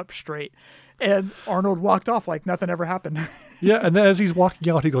stood up straight, and Arnold walked off like nothing ever happened. Yeah, and then as he's walking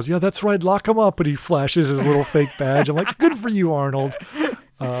out, he goes, "Yeah, that's right, lock him up," and he flashes his little fake badge. I'm like, good for you, Arnold.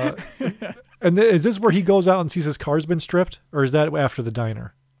 And is this where he goes out and sees his car's been stripped, or is that after the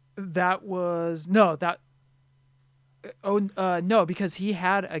diner? No, because he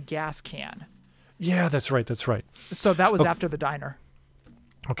had a gas can. Yeah, that's right. So that was after the diner.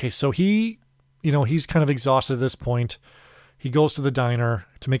 Okay, so he's kind of exhausted at this point. He goes to the diner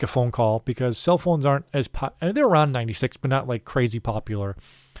to make a phone call because cell phones aren't they're around 96, but not like crazy popular.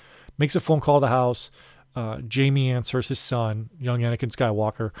 Makes a phone call to the house. Jamie answers, his son, young Anakin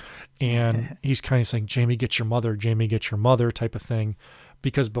Skywalker, and he's kind of saying, Jamie, get your mother type of thing.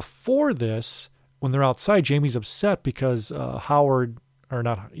 Because before this, when they're outside, Jamie's upset because Ted,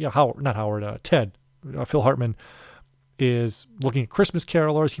 Phil Hartman, is looking at Christmas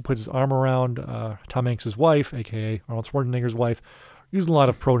carolers. He puts his arm around Tom Hanks' wife, a.k.a. Arnold Schwarzenegger's wife. Using a lot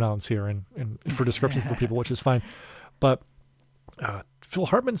of pronouns here and for description for people, which is fine. But Phil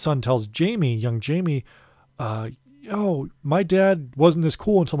Hartman's son tells young Jamie, my dad wasn't this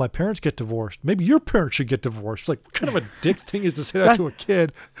cool until my parents get divorced. Maybe your parents should get divorced. Like, what kind of a dick thing is to say that to a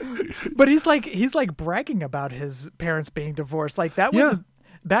kid? But he's like bragging about his parents being divorced. Like that wasn't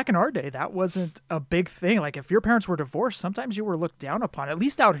back in our day. That wasn't a big thing. Like if your parents were divorced, sometimes you were looked down upon. At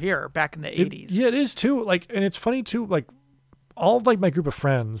least out here back in the 80s. Yeah, it is too. Like, and it's funny too. Like all of like my group of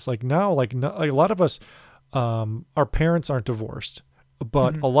friends, like now, like a lot of us, our parents aren't divorced.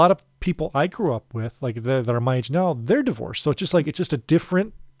 But a lot of people I grew up with, like that are my age now, they're divorced. So it's just a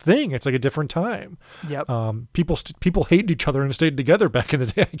different thing. It's like a different time. Yep. People hated each other and stayed together back in the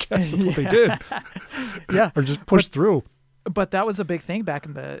day. I guess that's what they did. Yeah. Or just pushed through. But that was a big thing back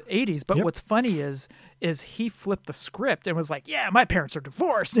in the 80s. But what's funny is he flipped the script and was like, "Yeah, my parents are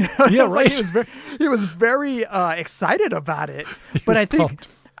divorced." Yeah, right. Like, he was very excited about it. But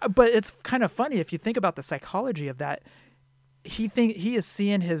it's kind of funny if you think about the psychology of that. He is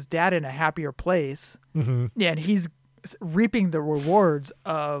seeing his dad in a happier place, and he's reaping the rewards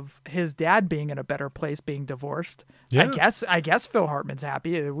of his dad being in a better place, being divorced. Yeah. I guess Phil Hartman's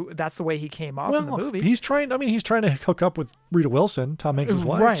happy. That's the way he came off in the movie. He's trying to hook up with Rita Wilson, Tom Hanks'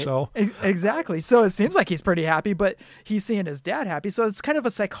 wife. Right. So exactly. So it seems like he's pretty happy, but he's seeing his dad happy. So it's kind of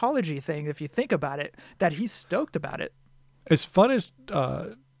a psychology thing, if you think about it, that he's stoked about it. As fun as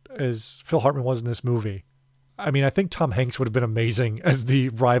Phil Hartman was in this movie, I mean, I think Tom Hanks would have been amazing as the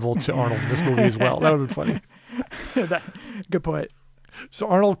rival to Arnold in this movie as well. That would have been funny. Good point. So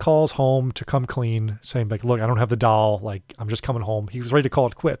Arnold calls home to come clean, saying, like, look, I don't have the doll. Like, I'm just coming home. He was ready to call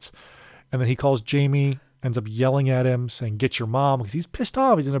it quits. And then he calls Jamie, ends up yelling at him, saying, get your mom, because he's pissed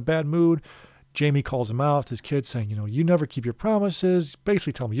off. He's in a bad mood. Jamie calls him out, his kid, saying, you never keep your promises.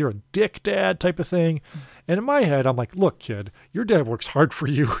 Basically tell him you're a dick, dad, type of thing. And in my head, I'm like, look, kid, your dad works hard for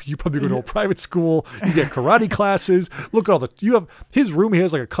you. You probably go to a private school. You get karate classes. Look at you have his room. He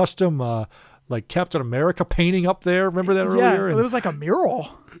has like a custom, like Captain America painting up there. Remember that earlier? Yeah, it was like a mural.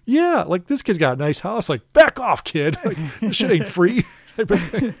 Yeah, like this kid's got a nice house. Like, back off, kid. Like, this shit ain't free. Type of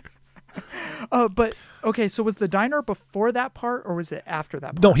thing. But okay, so was the diner before that part, or was it after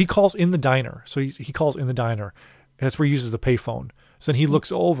that part? No, he calls in the diner. So he calls in the diner. And that's where he uses the payphone. So then he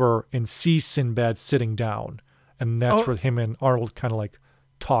looks over and sees Sinbad sitting down, and that's where him and Arnold kind of like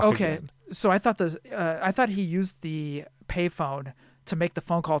talk. Okay, again. So I thought he used the payphone to make the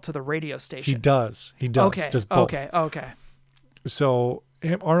phone call to the radio station. He does. Okay. Does both. Okay. So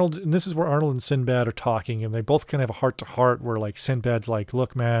Arnold, and this is where Arnold and Sinbad are talking, and they both kind of have a heart to heart where like Sinbad's like,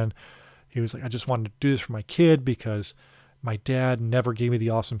 look, man, he was like, I just wanted to do this for my kid because my dad never gave me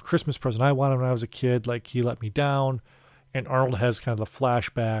the awesome Christmas present I wanted when I was a kid. Like, he let me down. And Arnold has kind of the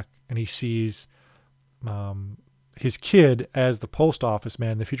flashback, and he sees his kid as the post office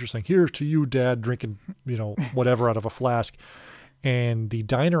man in the future saying, "Here's to you, Dad," drinking, whatever out of a flask. And the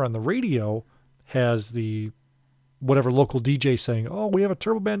diner on the radio has the whatever local DJ saying, "Oh, we have a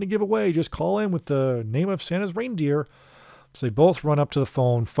Turbo Man to give away. Just call in with the name of Santa's reindeer." So they both run up to the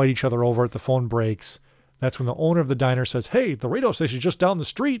phone, fight each other over it. The phone breaks. That's when the owner of the diner says, "Hey, the radio station's just down the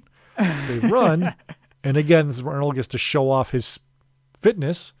street." So they run. And again, Arnold gets to show off his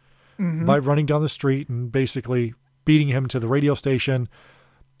fitness by running down the street and basically beating him to the radio station.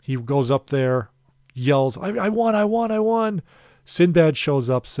 He goes up there, yells, I won. Sinbad shows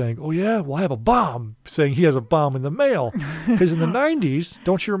up saying, "Oh yeah, well I have a bomb," saying he has a bomb in the mail. Because in the 90s,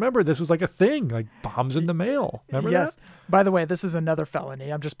 don't you remember, this was like a thing, like bombs in the mail. Remember that? By the way, this is another felony.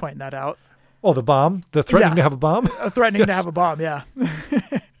 I'm just pointing that out. Oh, the bomb? The threatening to have a bomb? Threatening to have a bomb, yeah.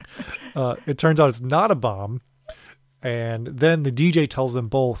 It turns out it's not a bomb. And then the DJ tells them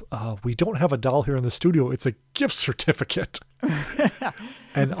both, "We don't have a doll here in the studio. It's a gift certificate."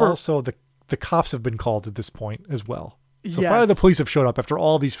 And also the cops have been called at this point as well. So finally the police have showed up after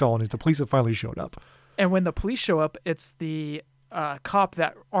all these felonies. The police have finally showed up. And when the police show up, it's the cop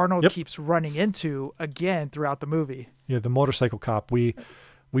that Arnold keeps running into again throughout the movie. Yeah, the motorcycle cop. We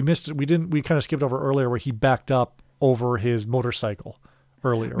missed it. We kind of skipped over earlier where he backed up over his motorcycle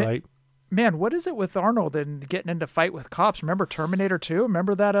earlier, right? Man, what is it with Arnold and getting into fight with cops? Remember Terminator 2?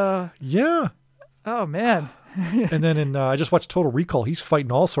 Remember that? Yeah. Oh, man. And then I just watched Total Recall. He's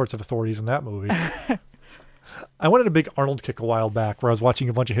fighting all sorts of authorities in that movie. I wanted a big Arnold kick a while back where I was watching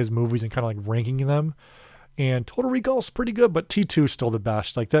a bunch of his movies and kind of like ranking them. And Total Recall is pretty good, but T2 is still the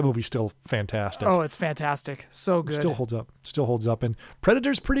best. Like that movie's still fantastic. Oh, it's fantastic. So good. It still holds up. And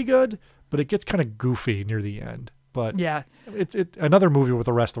Predator's pretty good, but it gets kind of goofy near the end. But yeah, it's another movie with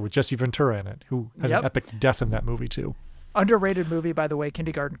a wrestler with Jesse Ventura in it, who has an epic death in that movie too. Underrated movie, by the way,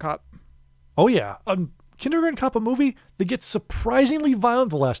 Kindergarten Cop. Oh yeah, Kindergarten Cop, a movie that gets surprisingly violent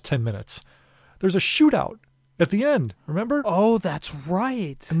the last 10 minutes. There's a shootout at the end, remember? Oh, that's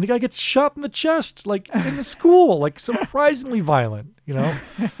right. And the guy gets shot in the chest, like in the school, like surprisingly violent,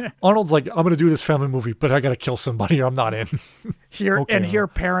 Arnold's like, "I'm going to do this family movie, but I got to kill somebody or I'm not in." Here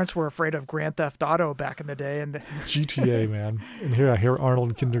parents were afraid of Grand Theft Auto back in the day. And GTA, man. And here I hear Arnold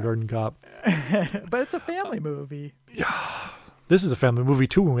and Kindergarten Cop. But it's a family movie. Yeah. This is a family movie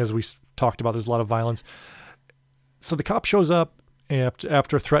too, as we talked about. There's a lot of violence. So the cop shows up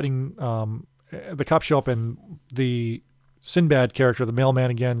after threatening... the cops show up and the Sinbad character, the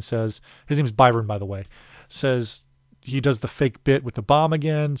mailman again, says, his name's Byron, by the way, says he does the fake bit with the bomb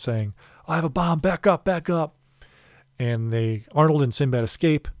again, saying, "I have a bomb, back up. And Arnold and Sinbad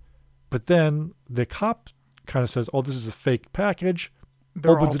escape. But then the cop kind of says, "Oh, this is a fake package."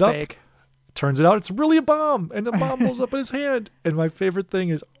 Opens it up. Fake. Turns it out it's really a bomb. And the bomb blows up in his hand. And my favorite thing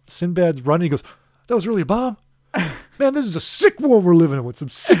is Sinbad's running. He goes, "That was really a bomb? Man, this is a sick world we're living in with some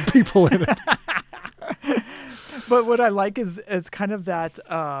sick people in it." But what I like is kind of that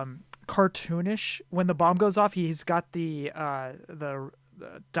cartoonish. When the bomb goes off, he's got the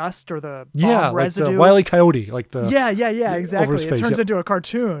dust or the bomb residue. Like the Wile E. Coyote, like the exactly. It turns into a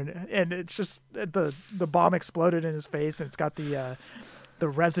cartoon, and it's just the bomb exploded in his face, and it's got the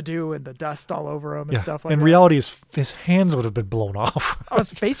residue and the dust all over him and stuff like that. In reality, his hands would have been blown off. Oh,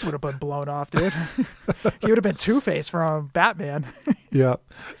 his face would have been blown off, dude. He would have been Two-Face from Batman. Yeah.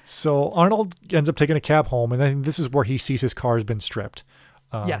 So Arnold ends up taking a cab home, and I think this is where he sees his car has been stripped.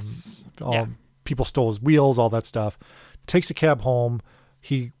 Yes. People stole his wheels, all that stuff. Takes a cab home.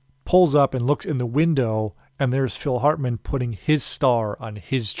 He pulls up and looks in the window, and there's Phil Hartman putting his star on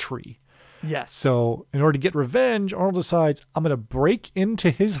his tree. Yes. So in order to get revenge, Arnold decides, I'm going to break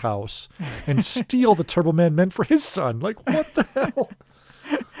into his house and steal the Turbo Man meant for his son. Like, what the hell?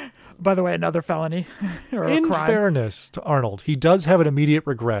 By the way, another felony or a crime. In fairness to Arnold, he does have an immediate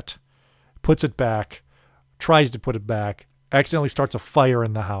regret. Puts it back, tries to put it back, accidentally starts a fire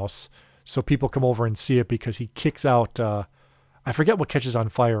in the house. So people come over and see it because he kicks out, I forget what catches on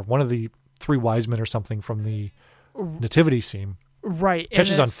fire. One of the three wise men or something from the nativity scene. Right.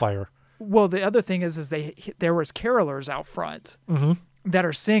 Catches on fire. Well, the other thing is there was carolers out front that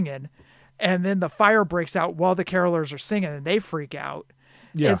are singing, and then the fire breaks out while the carolers are singing, and they freak out.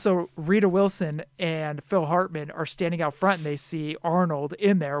 Yeah. And so Rita Wilson and Phil Hartman are standing out front, and they see Arnold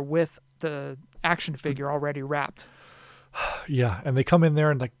in there with the action figure already wrapped. Yeah, and they come in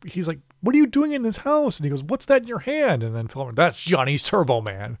there, and he's like, "What are you doing in this house?" And he goes, "What's that in your hand?" And then Phil Hartman, "That's Johnny's Turbo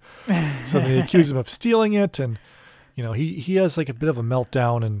Man." So they accuse him of stealing it, and he has like a bit of a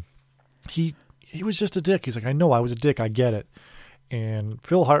meltdown, and he was just a dick. He's like, "I know I was a dick. I get it." And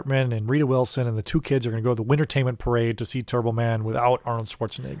Phil Hartman and Rita Wilson and the two kids are going to go to the Wintertainment Parade to see Turbo Man without Arnold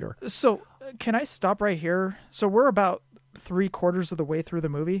Schwarzenegger. So can I stop right here? So we're about 3/4 of the way through the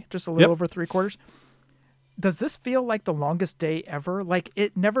movie, just a little over 3/4. Does this feel like the longest day ever? Like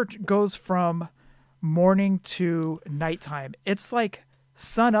it never goes from morning to nighttime. It's like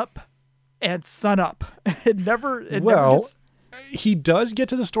sun up and sun up. It never gets... He does get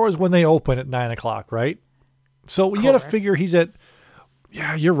to the stores when they open at 9:00, right? So you got to figure he's at...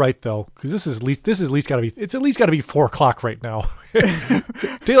 Yeah, you're right though, because this is at least got to be... It's at least got to be 4:00 right now.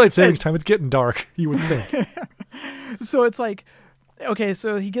 Daylight savings time. It's getting dark. You would think. So it's like, okay,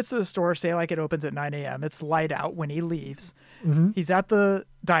 so he gets to the store, say like it opens at 9 a.m. It's light out when he leaves. Mm-hmm. He's at the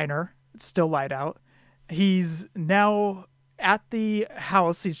diner. It's still light out. He's now at the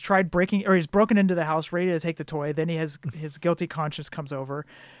house. He's broken into the house, ready to take the toy. Then his guilty conscience comes over.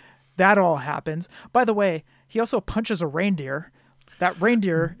 That all happens. By the way, he also punches a reindeer. That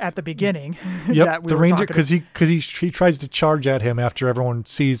reindeer at the beginning. Yep, the reindeer, because he tries to charge at him after everyone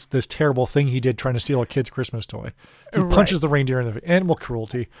sees this terrible thing he did trying to steal a kid's Christmas toy. He punches the reindeer in the animal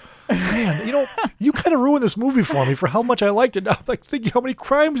cruelty. Man, you kind of ruined this movie for me for how much I liked it. Now I'm like thinking how many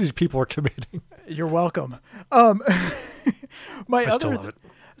crimes these people are committing. You're welcome. I still love it.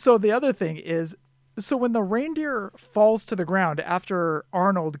 So the other thing is, so when the reindeer falls to the ground after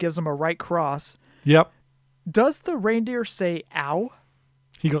Arnold gives him a right cross. Yep. Does the reindeer say ow?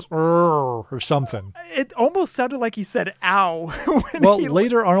 He goes, or something. It almost sounded like he said ow.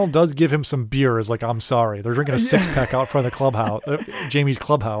 Later Arnold does give him some beer as like, I'm sorry. They're drinking a 6-pack out front of the clubhouse, Jamie's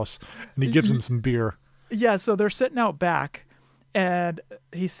clubhouse, and he gives him some beer. Yeah, so they're sitting out back, and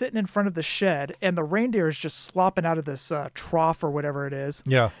he's sitting in front of the shed, and the reindeer is just slopping out of this trough or whatever it is.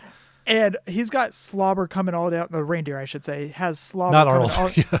 Yeah. And he's got slobber coming all down. The reindeer, I should say, has slobber. Not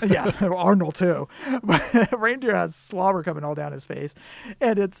Arnold. Yeah, Arnold too. But reindeer has slobber coming all down his face,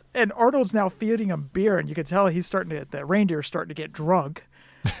 and Arnold's now feeding him beer, and you can tell the reindeer's starting to get drunk.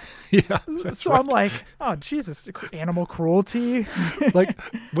 Yeah. So I'm like, oh Jesus, animal cruelty. Like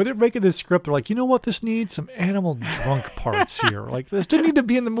when they're making this script, they're like, you know what, this needs some animal drunk parts here. Like this didn't need to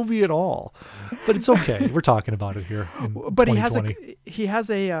be in the movie at all, but it's okay. We're talking about it here. But he has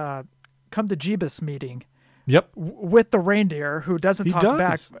a come to Jeebus meeting. Yep. With the reindeer who doesn't talk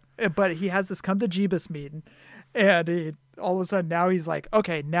back, but he has this come to Jeebus meeting, and all of a sudden now he's like,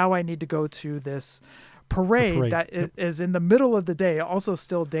 okay, now I need to go to this parade that is in the middle of the day, also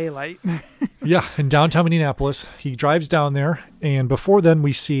still daylight. Yeah, in downtown Indianapolis. He drives down there, and before then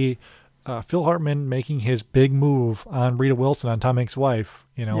we see Phil Hartman making his big move on Rita Wilson, on Tom Hanks' wife.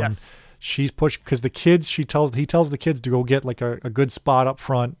 Yes. And she's pushed because the kids. He tells the kids to go get like a good spot up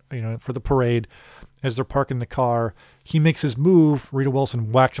front, for the parade. As they're parking the car, he makes his move. Rita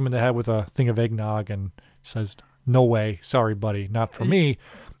Wilson whacks him in the head with a thing of eggnog and says, "No way, sorry, buddy, not for me."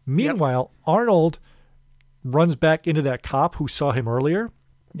 Meanwhile, Arnold runs back into that cop who saw him earlier.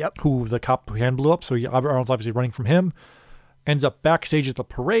 Yep. Who the cop hand blew up. So Arnold's obviously running from him. Ends up backstage at the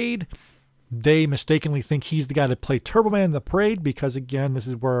parade. They mistakenly think he's the guy to play Turbo Man in the parade because, again, this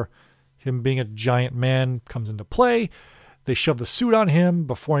is where him being a giant man comes into play. They shove the suit on him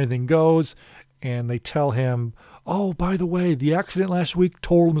before anything goes. And they tell him, oh, by the way, the accident last week,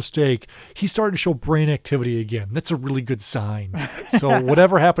 total mistake. He's starting to show brain activity again. That's a really good sign. So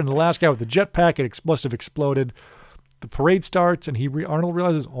whatever happened to the last guy with the jetpack, it must have exploded. The parade starts, and Arnold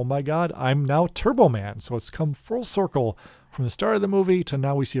realizes, oh, my God, I'm now Turbo Man. So it's come full circle from the start of the movie to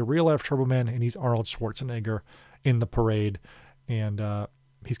now we see a real-life Turbo Man, and he's Arnold Schwarzenegger in the parade. And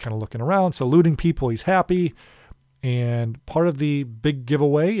he's kind of looking around, saluting people. He's happy. And part of the big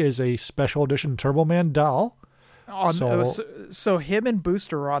giveaway is a special edition Turbo Man doll. So him and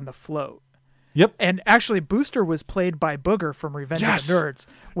Booster are on the float. Yep. And actually, Booster was played by Booger from Revenge of the Nerds,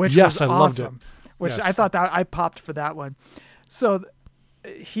 which was awesome. Loved it. Which I thought that I popped for that one. So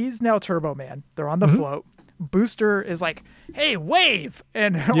he's now Turbo Man. They're on the float. Booster is like, "Hey, wave!"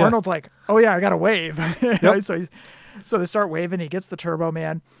 And Arnold's like, "Oh yeah, I got to wave." Yep. So they start waving. He gets the Turbo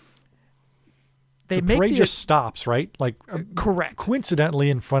Man. The parade just stops, right? Like, correct. Coincidentally,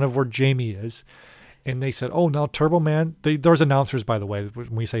 in front of where Jamie is. And they said, oh, now Turbo Man. There's announcers, by the way,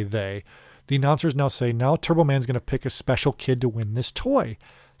 when we say they. The announcers now say, now Turbo Man's going to pick a special kid to win this toy.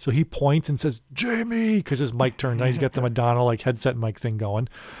 So he points and says, Jamie, because his mic turned on. He's got the Madonna headset mic thing going.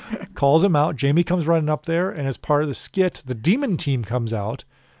 Calls him out. Jamie comes running up there. And as part of the skit, the Demon Team comes out.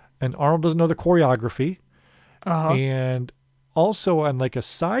 And Arnold doesn't know the choreography. And also on a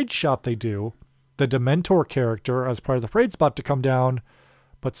side shot they do, the Dementor character, as part of the parade's about to come down,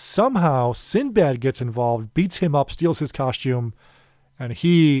 but somehow Sinbad gets involved, beats him up, steals his costume, and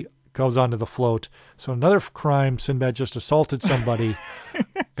he goes onto the float. So another crime, Sinbad just assaulted somebody,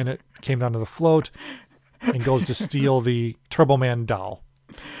 and it came down to the float, and goes to steal the Turbo Man doll.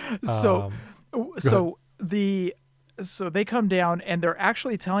 So they come down and they're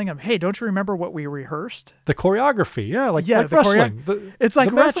actually telling him, "Hey, don't you remember what we rehearsed?" The choreography, like the wrestling. It's like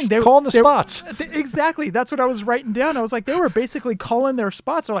the match, wrestling. Calling the spots. Exactly. That's what I was writing down. I was like, they were basically calling their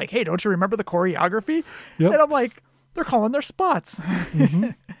spots. They're like, "Hey, don't you remember the choreography?" Yep. And I'm like, they're calling their spots.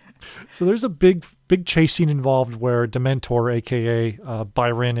 Mm-hmm. So there's a big chase scene involved where Dementor, a.k.a.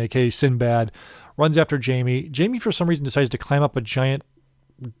 Byron, a.k.a. Sinbad, runs after Jamie. Jamie, for some reason, decides to climb up a giant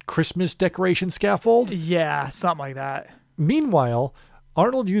Christmas decoration scaffold. Yeah, something like that. Meanwhile,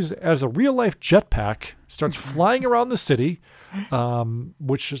 Arnold, used as a real-life jetpack, starts flying around the city,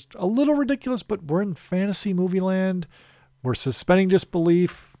 which is a little ridiculous, but we're in fantasy movie land. We're suspending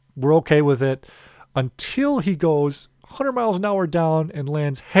disbelief. We're okay with it until he goes 100 miles an hour down and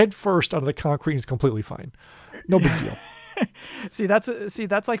lands head first onto the concrete and is completely fine. No big deal. See,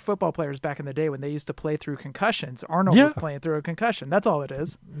 that's like football players back in the day when they used to play through concussions. Arnold was playing through a concussion. That's all it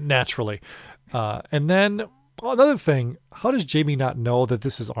is. Naturally. And then another thing, how does Jamie not know that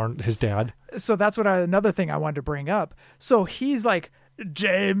this is his dad? So that's another thing I wanted to bring up. So he's like,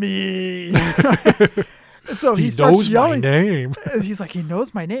 Jamie. So he starts knows yelling, my name. He's like, he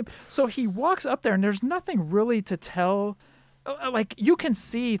knows my name. So he walks up there and there's nothing really to tell. Like, you can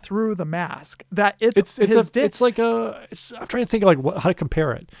see through the mask that it's his dick. It's like I'm trying to think of how to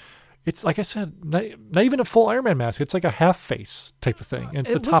compare it. It's like I said, not even a full Iron Man mask. It's like a half face type of thing. And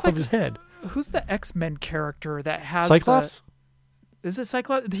it's the top of his head. Who's the X-Men character that has Cyclops? Is it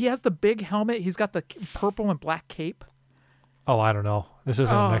Cyclops? He has the big helmet. He's got the purple and black cape. Oh, I don't know. This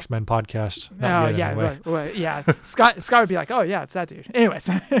isn't an X-Men podcast. Not yet, anyway. Right. Yeah. Scott would be like, oh yeah, it's that dude. Anyways,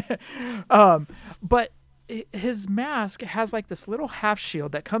 but his mask has like this little half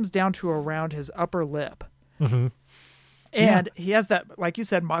shield that comes down to around his upper lip. Mm-hmm. And he has that, like you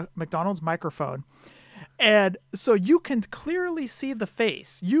said, McDonald's microphone. And so you can clearly see the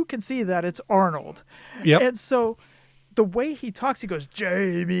face. You can see that it's Arnold. Yep. And so the way he talks, he goes,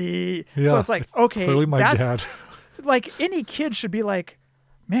 Jamie. Yeah, so it's like, okay, clearly my dad. Like, any kid should be like,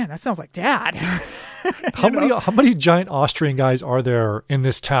 man, that sounds like dad. How many giant Austrian guys are there in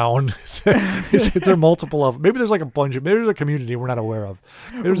this town? Is there multiple of them? Maybe there's like a bunch of, maybe there's a community we're not aware of.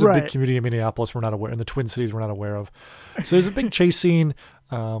 Maybe there's a big community in Minneapolis we're not aware, in the Twin Cities we're not aware of. So there's a big chase scene.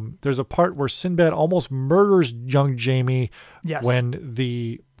 There's a part where Sinbad almost murders young Jamie when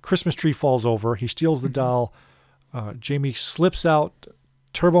the Christmas tree falls over. He steals the doll. Jamie slips out.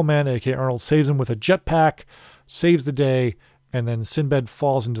 Turbo Man, aka Arnold, saves him with a jetpack, saves the day, and then Sinbad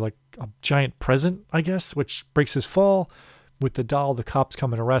falls into like a giant present, I guess, which breaks his fall. With the doll, the cops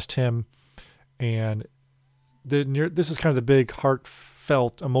come and arrest him. And this is kind of the big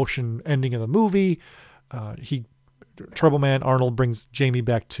heartfelt emotion ending of the movie. Turbo Man, Arnold, brings Jamie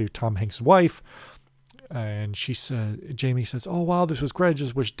back to Tom Hanks' wife. And Jamie says, oh, wow, this was great. I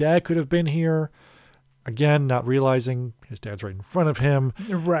just wish Dad could have been here. Again, not realizing his dad's right in front of him.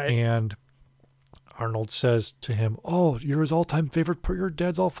 Right. And Arnold says to him, oh, you're his all-time favorite, your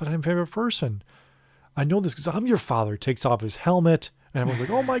dad's all-time favorite person. I know this because I'm your father. He takes off his helmet. And everyone's like,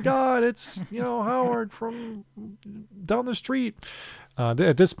 oh my God, it's, Howard from down the street.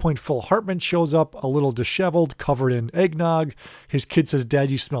 At this point, Phil Hartman shows up, a little disheveled, covered in eggnog. His kid says, Dad,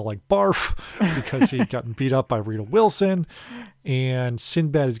 you smell like barf, because he'd gotten beat up by Rita Wilson. And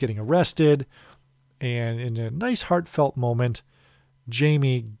Sinbad is getting arrested. And in a nice heartfelt moment,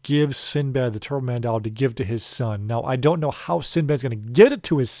 Jamie gives Sinbad the Turbo Man doll to give to his son. Now, I don't know how Sinbad's going to get it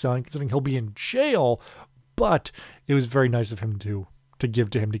to his son, considering he'll be in jail, but it was very nice of him to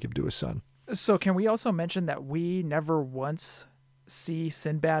give to his son. So can we also mention that we never once see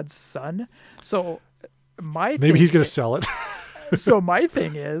Sinbad's son? So maybe he's going to sell it. So my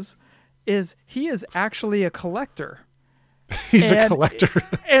thing is he is actually a collector. He's a collector.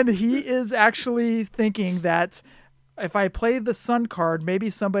 And he is actually thinking that if I play the son card, maybe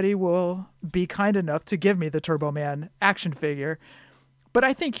somebody will be kind enough to give me the Turbo Man action figure. But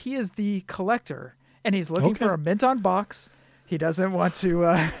I think he is the collector, and he's looking for a mint on box. He doesn't want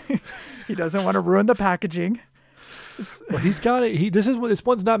to. He doesn't want to ruin the packaging. Well, he's got it. This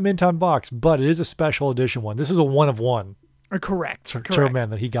one's not mint on box, but it is a special edition one. This is a one of one. Correct. Turbo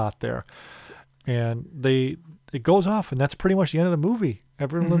Man that he got there, and it goes off, and that's pretty much the end of the movie.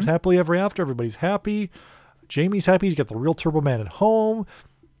 Everyone lives happily ever after. Everybody's happy. Jamie's happy. He's got the real Turbo Man at home.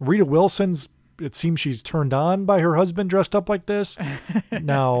 Rita Wilson's, it seems she's turned on by her husband dressed up like this.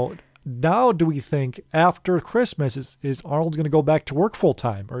 Now do we think after Christmas is Arnold going to go back to work full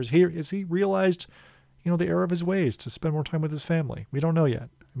time, or is he realized, the error of his ways to spend more time with his family? We don't know yet.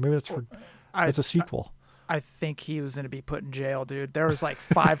 Maybe that's a sequel. I think he was going to be put in jail, dude. There was like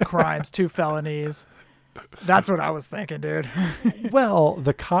 5 crimes, 2 felonies. That's what I was thinking, dude. Well,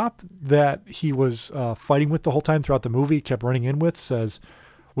 the cop that he was fighting with the whole time throughout the movie, kept running in with, says,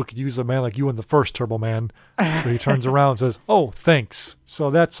 "We could use a man like you in the first, Turbo Man." So he turns around and says, "Oh, thanks." So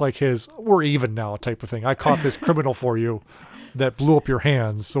that's like his "we're even now" type of thing. I caught this criminal for you that blew up your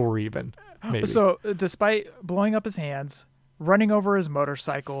hands, so we're even. Maybe. So despite blowing up his hands, running over his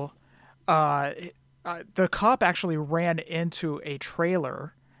motorcycle, the cop actually ran into a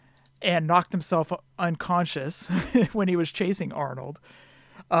trailer and knocked himself unconscious when he was chasing Arnold.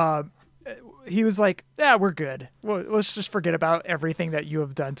 He was like, "Yeah, we're good. Well, let's just forget about everything that you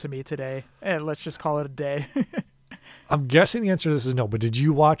have done to me today, and let's just call it a day." I'm guessing the answer to this is no, but did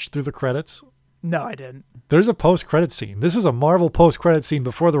you watch through the credits? No, I didn't. There's a post-credit scene. This was a Marvel post-credit scene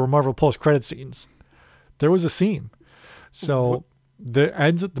before there were Marvel post-credit scenes. There was a scene. So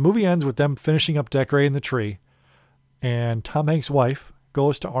the movie ends with them finishing up decorating the tree, and Tom Hanks' wife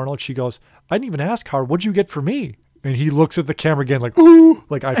goes to Arnold. She goes, "I didn't even ask, Howard, what'd you get for me?" And he looks at the camera again like, "Ooh,"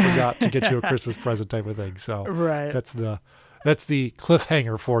 like, "I forgot to get you a Christmas present" type of thing. So right. That's the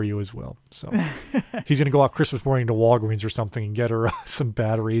cliffhanger for you as well. So he's going to go out Christmas morning to Walgreens or something and get her some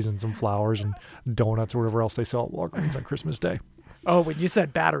batteries and some flowers and donuts or whatever else they sell at Walgreens on Christmas Day. Oh, when you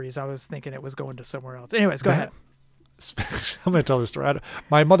said batteries, I was thinking it was going to somewhere else. Anyways, go ahead. I'm going to tell this story.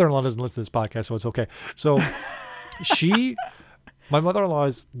 My mother-in-law doesn't listen to this podcast, so it's okay. So my mother-in-law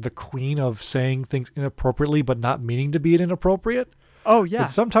is the queen of saying things inappropriately but not meaning to be inappropriate. Oh, yeah.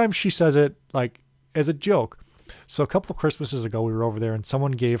 And sometimes she says it like as a joke. So a couple of Christmases ago, we were over there and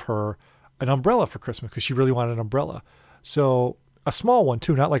someone gave her an umbrella for Christmas because she really wanted an umbrella. So a small one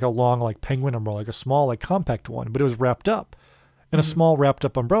too, not like a long like penguin umbrella, like a small like compact one, but it was wrapped up. And a small wrapped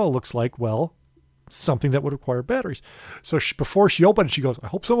up umbrella looks like, well, something that would require batteries. So before she opened it, she goes, "I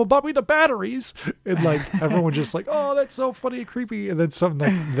hope someone bought me the batteries." And like everyone was just like, "Oh, that's so funny and creepy." And then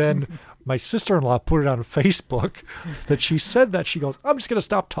then my sister-in-law put it on Facebook that she said that. She goes, "I'm just going to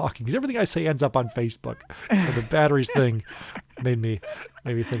stop talking because everything I say ends up on Facebook." So the batteries thing made me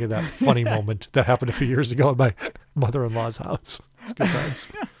think of that funny moment that happened a few years ago at my mother-in-law's house. It's good times.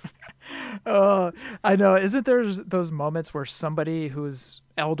 I know. Isn't there those moments where somebody who's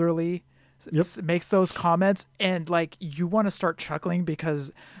elderly makes those comments and like you want to start chuckling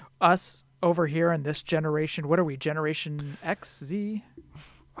because us over here in this generation, what are we, Generation X, Z?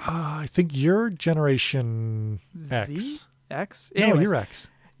 I think you're Generation X. Z? X? No, Anyways, you're X.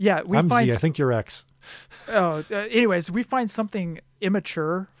 Yeah, I'm Z. I think you're X. Anyways, we find something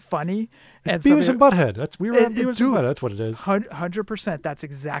immature funny. It's Beavis and Butthead. We were on Beavis and Butthead. That's what it is. 100%. That's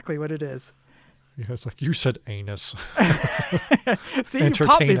exactly what it is. Yeah, it's like, "You said anus." See, you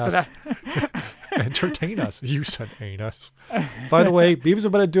popped me for that. Entertain us. You said anus. By the way, Beavis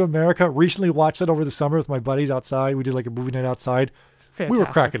and Butthead Do America, recently watched it over the summer with my buddies outside. We did like a movie night outside. Fantastic. We were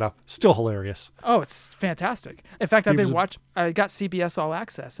cracking up. Still hilarious. Oh, it's fantastic. In fact, I got CBS All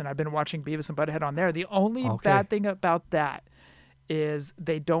Access, and I've been watching Beavis and Butthead on there. The only bad thing about that is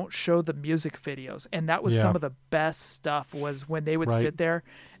they don't show the music videos, and that was some of the best stuff. Was when they would sit there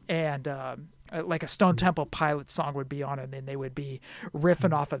and like a Stone Temple Pilots song would be on, and then they would be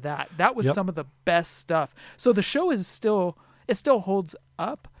riffing off of that. That was some of the best stuff. So the show is still holds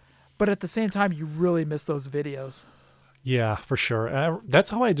up, but at the same time, you really miss those videos. Yeah, for sure. And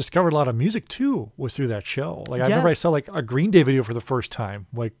that's how I discovered a lot of music too, was through that show. Like I remember I saw like a Green Day video for the first time.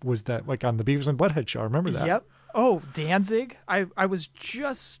 Like was that like on the Beavis and Butthead show? I remember that. Yep. Oh, Danzig. I was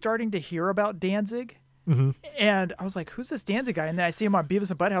just starting to hear about Danzig. Mm-hmm. And I was like, "Who's this Danzig guy?" And then I see him on Beavis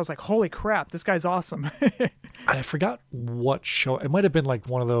and Butthead. I was like, "Holy crap, this guy's awesome." And I forgot what show. It might have been like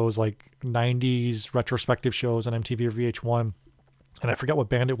one of those like 90s retrospective shows on MTV or VH1. And I forgot what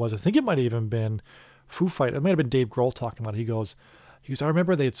band it was. I think it might have even been Foo Fighters. It might have been Dave Grohl talking about it. He goes, I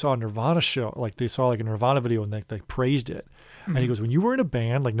remember they saw a Nirvana show, like they saw like a Nirvana video and they praised it. Mm-hmm. And he goes, "When you were in a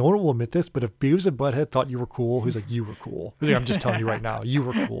band, like no one will admit this, but if Beavis and Butthead thought you were cool," he's like, "You were cool." He's like, "I'm just telling you right now, you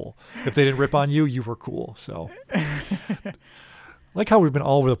were cool. If they didn't rip on you, you were cool." So like how we've been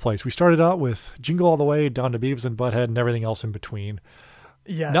all over the place. We started out with Jingle All the Way down to Beavis and Butthead and everything else in between.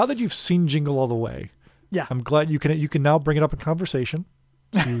 Yes. Now that you've seen Jingle All the Way, I'm glad you can now bring it up in conversation.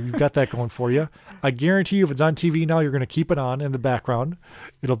 So you've got that going for you. I guarantee you if it's on TV now, you're going to keep it on in the background.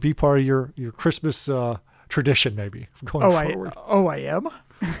 It'll be part of your Christmas tradition maybe going forward. I am?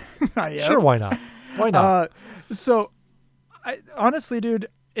 I am? Sure, why not? Why not? So, honestly, dude,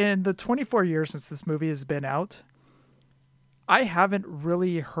 in the 24 years since this movie has been out, I haven't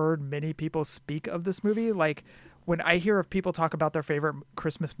really heard many people speak of this movie. Like, when I hear of people talk about their favorite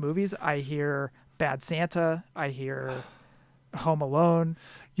Christmas movies, I hear Bad Santa, I hear Home Alone,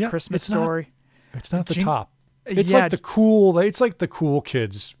 Christmas Story. It's not the top. It's like the cool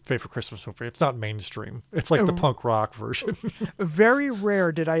kids' favorite Christmas movie. It's not mainstream. It's like the punk rock version. Very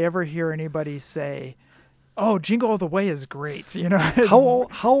rare did I ever hear anybody say, "Oh, Jingle All the Way is great." You know,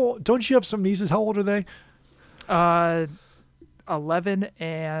 how don't you have some nieces? How old are they? 11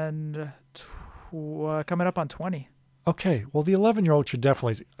 and coming up on 20. Okay, well, the 11-year-old should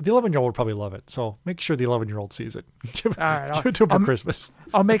definitely. The 11-year-old would probably love it. So make sure the 11-year-old sees it. Give it to him for Christmas.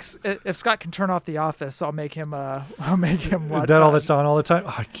 I'll make if Scott can turn off The Office, I'll make him. I'll make him watch. Is that all that's on all the time?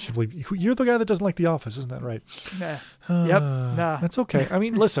 Oh, I can't believe you're the guy that doesn't like The Office, isn't that right? Nah. Yep. Nah. That's okay. I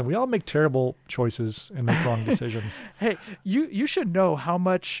mean, listen, we all make terrible choices and make wrong decisions. Hey, you should know how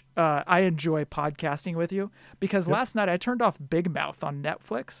much I enjoy podcasting with you because last night I turned off Big Mouth on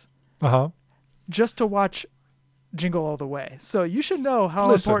Netflix. Just to watch Jingle All the Way. So you should know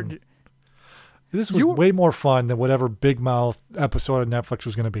how important. This was way more fun than whatever Big Mouth episode of Netflix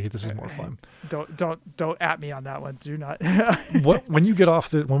was going to be. This is more fun. Don't at me on that one. Do not. When we get off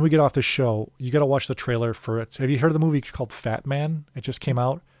the show, you got to watch the trailer for it. Have you heard of the movie? It's called Fat Man. It just came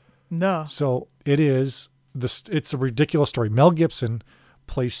out. No. So it is this. It's a ridiculous story. Mel Gibson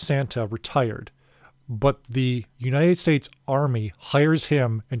plays Santa, retired, but the United States Army hires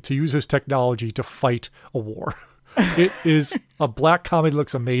him and to use his technology to fight a war. It is a black comedy.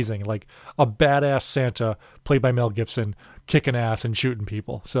 Looks amazing, like a badass Santa played by Mel Gibson, kicking ass and shooting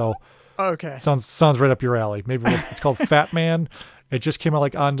people. So, okay, sounds right up your alley. Maybe it's called Fat Man. It just came out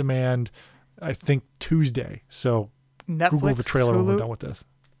like on demand, I think Tuesday. So Netflix, Google the trailer Hulu? when we're done with this.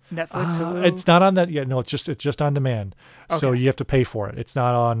 Netflix, Hulu? It's not on that yet. No, it's just on demand. Okay. So you have to pay for it. It's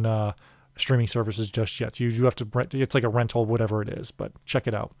not on streaming services just yet. So you have to rent. It's like a rental, whatever it is. But check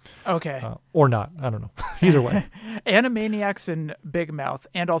it out. Okay. Or not. I don't know. Either way. Animaniacs and Big Mouth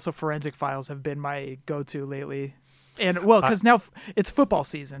and also Forensic Files have been my go-to lately. And because now it's football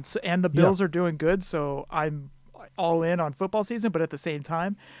season and the Bills are doing good, so I'm all in on football season. But at the same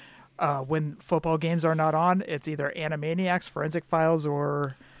time, when football games are not on, it's either Animaniacs, Forensic Files,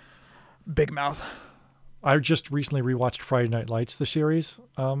 or Big Mouth. I just recently rewatched Friday Night Lights, the series,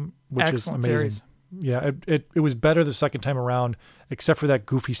 which Excellent is amazing. Series. Yeah, it was better the second time around, except for that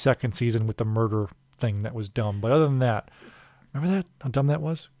goofy second season with the murder thing that was dumb. But other than that, remember that? How dumb that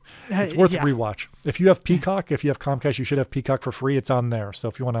was? It's worth a rewatch. If you have Peacock, if you have Comcast, you should have Peacock for free. It's on there. So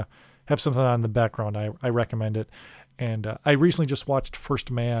if you want to have something on in the background, I recommend it. And I recently just watched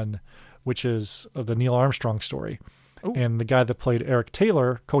First Man, which is the Neil Armstrong story. Ooh. And the guy that played Eric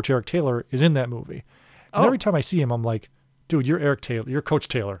Taylor, Coach Eric Taylor, is in that movie. And every time I see him, I'm like, dude, you're Eric Taylor. You're Coach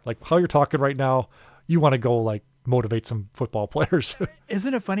Taylor. Like, how you're talking right now, you want to go, like, motivate some football players.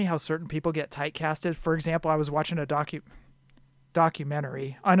 Isn't it funny how certain people get typecasted? For example, I was watching a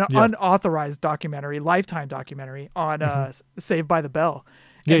documentary, an unauthorized documentary, Lifetime documentary on Saved by the Bell.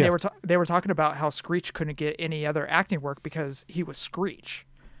 And they were talking about how Screech couldn't get any other acting work because he was Screech.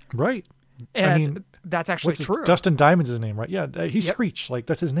 Right. And I mean, that's actually true. Dustin Diamond's his name, right? Yeah, he's Screech. Like,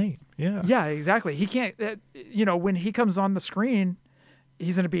 that's his name. Yeah. Yeah, exactly. He can't, when he comes on the screen,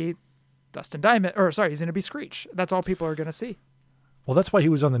 he's going to be Dustin Diamond, he's going to be Screech. That's all people are going to see. Well, that's why he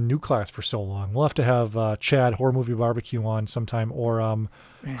was on the New Class for so long. We'll have to have Chad, Horror Movie Barbecue, on sometime, or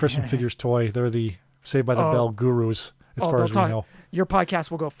Chris from Figures Toy. They're the Saved by the Bell gurus, as far as we know. Your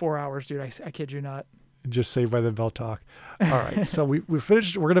podcast will go 4 hours, dude. I kid you not. Just Saved by the Bell talk. All right, so we're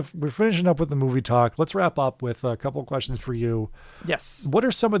finished. We're finishing up with the movie talk. Let's wrap up with a couple of questions for you. Yes. What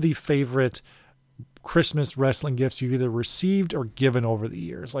are some of the favorite Christmas wrestling gifts you've either received or given over the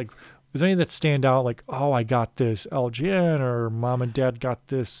years? Like, is there any that stand out? Like, oh, I got this LGN, or Mom and Dad got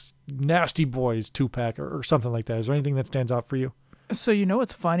this Nasty Boys 2-pack, or something like that. Is there anything that stands out for you? So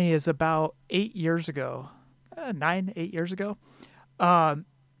what's funny is about 8 years ago, 8 years ago,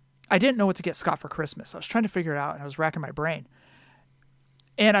 I didn't know what to get Scott for Christmas. I was trying to figure it out, and I was racking my brain.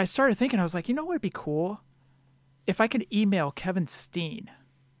 And I started thinking, I was like, what would be cool if I could email Kevin Steen,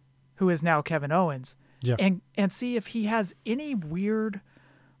 who is now Kevin Owens, and see if he has any weird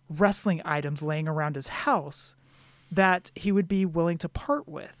wrestling items laying around his house that he would be willing to part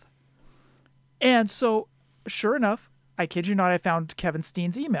with. And so, sure enough, I kid you not, I found Kevin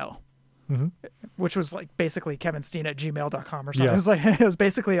Steen's email. Mm-hmm. Which was like basically kevinsteen@gmail.com or something. Yeah. It was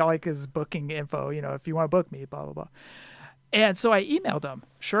basically like his booking info, if you want to book me, blah, blah, blah. And so I emailed him.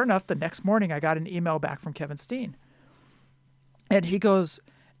 Sure enough, the next morning I got an email back from Kevin Steen. And he goes,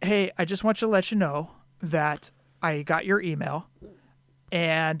 hey, I just want you to let you know that I got your email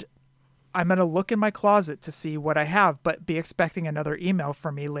and I'm going to look in my closet to see what I have, but be expecting another email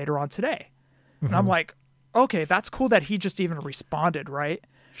from me later on today. Mm-hmm. And I'm like, okay, that's cool that he just even responded, right?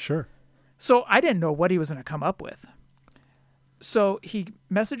 Sure. So I didn't know what he was going to come up with. So he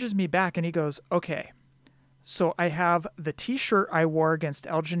messages me back and he goes, okay, So I have the T-shirt I wore against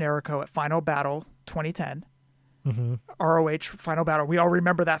El Generico at Final Battle 2010. ROH Final Battle. We all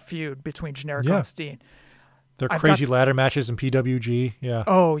remember that feud between Generico and Steen. Their crazy ladder matches in PWG. Yeah.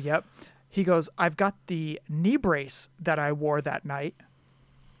 Oh, yep. He goes, I've got the knee brace that I wore that night,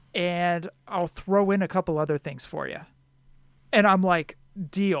 and I'll throw in a couple other things for you. And I'm like,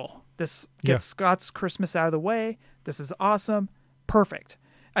 deal. This gets Scott's Christmas out of the way. This is awesome. Perfect.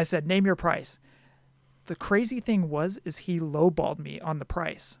 I said, name your price. The crazy thing is he lowballed me on the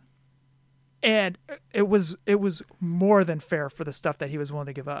price. And it was more than fair for the stuff that he was willing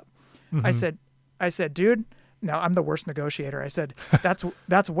to give up. I said, dude, no, I'm the worst negotiator. I said,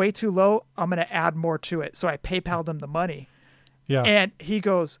 that's way too low. I'm going to add more to it. So I PayPal'd him the money. Yeah. And he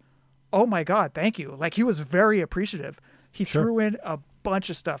goes, oh my God, thank you. Like, he was very appreciative. He threw in a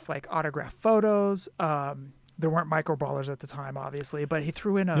bunch of stuff like autographed photos. There weren't microballers at the time, obviously, but he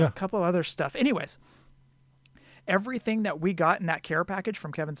threw in a couple other stuff. Anyways, everything that we got in that care package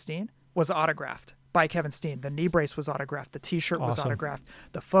from Kevin Steen was autographed by Kevin Steen. The knee brace was autographed. The T-shirt was autographed.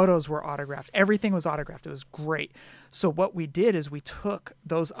 The photos were autographed. Everything was autographed. It was great. So what we did is we took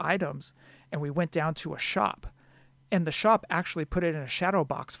those items and we went down to a shop, and the shop actually put it in a shadow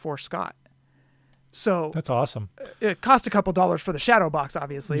box for Scott. So that's awesome. It cost a couple dollars for the shadow box,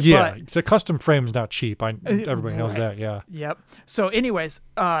 obviously. Yeah, the custom frame's not cheap. Everybody knows that. Yeah. Yep. So, anyways,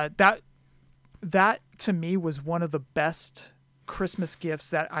 that to me was one of the best Christmas gifts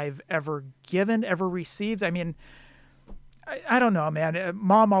that I've ever given, ever received. I mean, I don't know, man.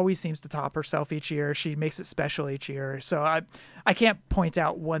 Mom always seems to top herself each year. She makes it special each year. So I can't point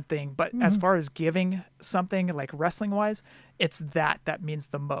out one thing, but as far as giving something like wrestling wise, it's that means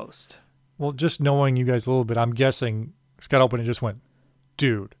the most. Well, just knowing you guys a little bit, I'm guessing Scott opened and just went,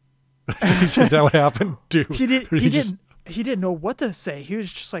 dude. Is that what happened? Dude. He didn't know what to say. He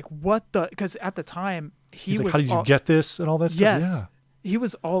was just like, what the, because at the time He's like, how did you get this and all that stuff? Yes. Yeah. He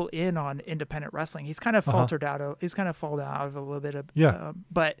was all in on independent wrestling. He's kind of faltered out. He's kind of fallen out of a little bit of,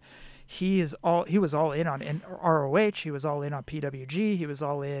 but he was all in on ROH. He was all in on PWG. He was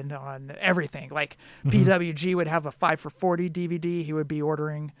all in on everything. Like PWG would have a 5 for $40 DVD. He would be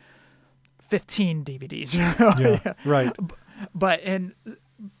ordering 15 DVDs. Yeah, right.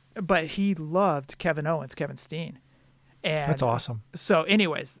 But he loved Kevin Owens, Kevin Steen. And that's awesome. So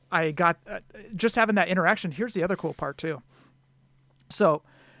anyways, I got just having that interaction. Here's the other cool part too. So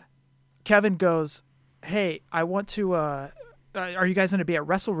Kevin goes, hey, I want to, are you guys going to be at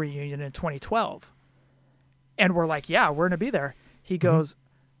Wrestle Reunion in 2012? And we're like, yeah, we're going to be there. He goes,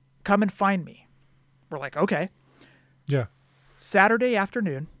 come and find me. We're like, okay. Yeah. Saturday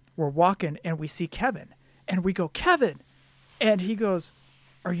afternoon, we're walking and we see Kevin and we go, Kevin. And he goes,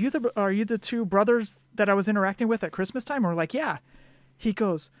 are you the two brothers that I was interacting with at Christmas time? We're like, yeah. He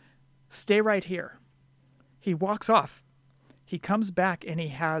goes, stay right here. He walks off. He comes back and he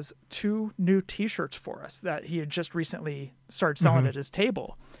has 2 new T-shirts for us that he had just recently started selling at his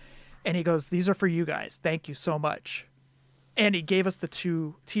table. And he goes, these are for you guys. Thank you so much. And he gave us the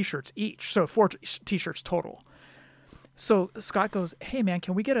 2 T-shirts each. So 4 T-shirts total. So Scott goes, hey man,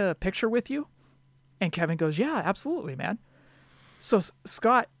 can we get a picture with you? And Kevin goes, yeah, absolutely, man. So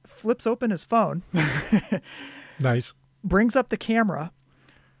Scott flips open his phone. Nice. Brings up the camera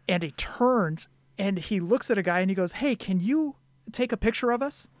and he turns and he looks at a guy and he goes, hey, can you take a picture of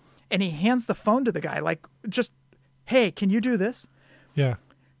us? And he hands the phone to the guy, like, just, hey, can you do this? Yeah.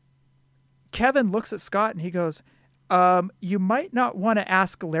 Kevin looks at Scott and he goes, you might not want to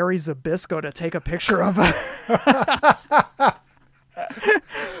ask Larry Zbyszko to take a picture of us.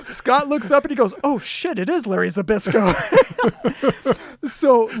 Scott looks up and he goes, oh shit, it is Larry Zbyszko.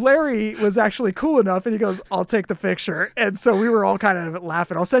 So Larry was actually cool enough and he goes, I'll take the picture. And so we were all kind of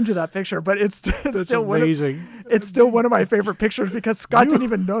laughing. I'll send you that picture, but it's still amazing. It's still one of my favorite pictures because Scott didn't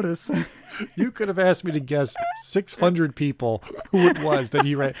even notice. You could have asked me to guess 600 people who it was that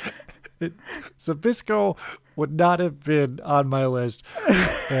he read. Zbyszko would not have been on my list.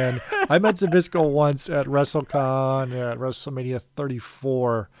 And I met Zbyszko once at WrestleCon, at WrestleMania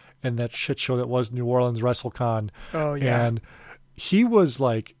 34, and that shit show that was New Orleans WrestleCon. Oh, yeah. And he was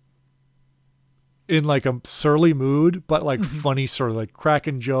like in like a surly mood, but like funny, sort of like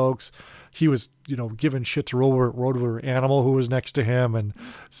cracking jokes. He was, giving shit to Road Animal, who was next to him. And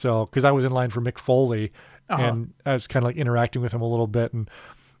so, because I was in line for Mick Foley, and I was kind of like interacting with him a little bit. And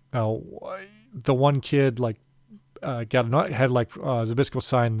the one kid had Zbyszko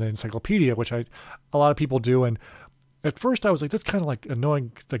sign the encyclopedia, which a lot of people do. And at first I was like, that's kind of like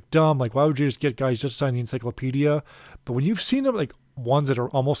annoying, like dumb. Like, why would you just get guys just to sign the encyclopedia? But when you've seen them, like ones that are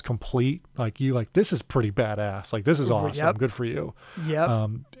almost complete. Like this is pretty badass. Like, this is awesome. Yep. Good for you. Yep.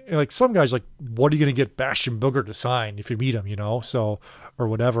 Like some guys, like, what are you going to get Bastion Booger to sign if you meet him, so, or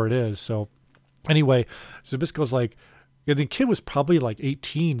whatever it is. So anyway, Zbyszko's like, and the kid was probably like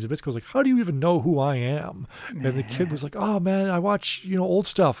 18. Zbyszko's like, how do you even know who I am? And the kid was like, oh man, I watch, old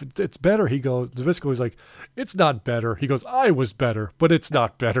stuff. It's better. He goes, Zbyszko was like, it's not better. He goes, I was better, but it's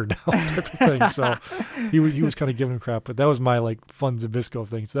not better now, type of thing. So he was kind of giving him crap, but that was my like fun Zbyszko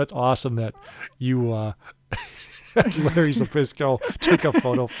thing. So that's awesome that you, Larry Zbyszko take a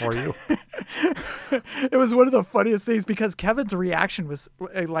photo for you. It was one of the funniest things because Kevin's reaction was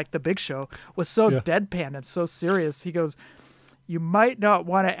like the Big Show was so deadpan and so serious. He goes, you might not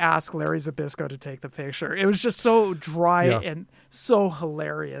want to ask Larry Zbyszko to take the picture. It was just so dry and so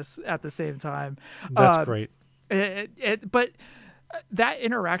hilarious at the same time. That's great. But that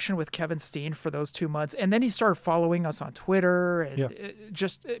interaction with Kevin Steen for those 2 months, and then he started following us on Twitter, and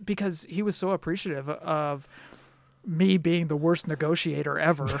just because he was so appreciative of me being the worst negotiator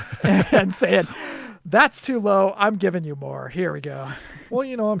ever and saying, that's too low. I'm giving you more. Here we go. Well,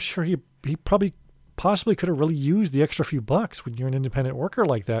 I'm sure he probably possibly could have really used the extra few bucks when you're an independent worker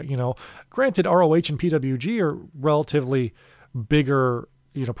like that. Granted, ROH and PWG are relatively bigger,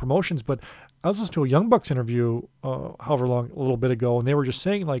 promotions, but I was listening to a Young Bucks interview, a little bit ago, and they were just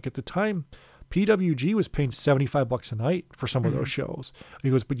saying, like, at the time, PWG was paying $75 a night for some of those shows. And he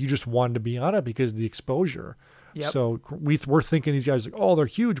goes, but you just wanted to be on it because of the exposure. Yep. So we're thinking these guys, like, oh, they're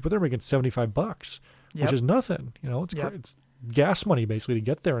huge, but they're making $75, which is nothing. It's gas money basically to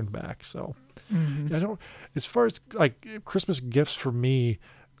get there and back. So as far as like Christmas gifts for me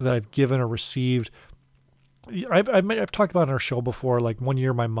that I've given or received, I've talked about on our show before. Like one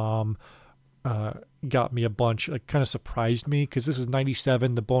year, my mom got me a bunch. Like kind of surprised me because this was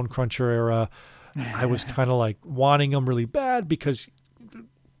 '97, the Bone Cruncher era. I was kind of like wanting them really bad because.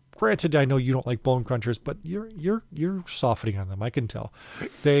 Granted, I know you don't like Bone Crunchers, but you're softening on them. I can tell.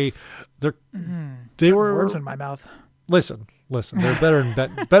 They were words in my mouth. Listen. They're better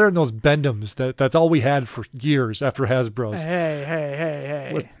than those Bendums. That's all we had for years after Hasbro's.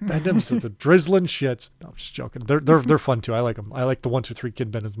 Hey. Bendums, the drizzling shits. No, I'm just joking. They're fun too. I like them. I like the 1, 2, 3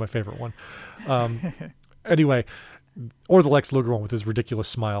 Kid Bendums. My favorite one. Anyway. Or the Lex Luger one with his ridiculous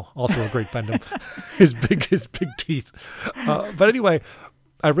smile. Also a great Bendum. his big teeth. But anyway.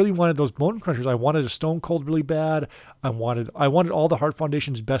 I really wanted those Bone Crunchers. I wanted a Stone Cold really bad. I wanted all the Heart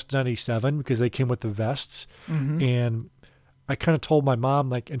Foundation's Best 97 because they came with the vests. And I kind of told my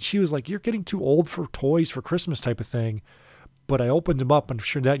mom, like, and she was like, you're getting too old for toys for Christmas type of thing. But I opened them up, and I'm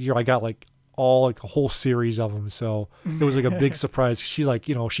sure that year I got like a whole series of them. So it was like a big surprise. She like,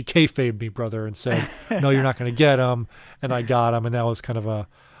 she kayfabed me, brother, and said, no, you're not going to get them. And I got them. And that was kind of a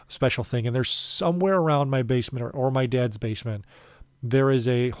special thing. And there's somewhere around my basement or my dad's basement, there is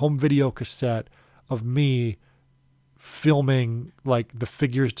a home video cassette of me filming like the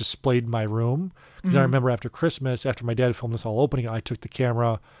figures displayed in my room. Because I remember after Christmas, after my dad filmed this whole opening, I took the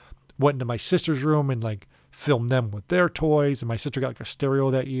camera, went into my sister's room and like filmed them with their toys. And my sister got like a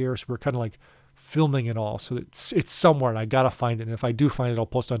stereo that year. So we're kind of like filming it all. So it's somewhere and I got to find it. And if I do find it, I'll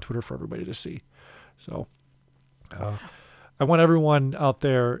post on Twitter for everybody to see. So, I want everyone out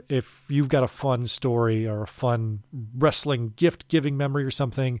there, if you've got a fun story or a fun wrestling gift-giving memory or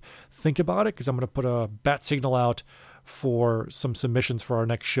something, think about it because I'm going to put a bat signal out for some submissions for our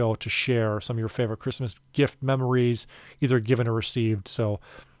next show to share some of your favorite Christmas gift memories, either given or received. So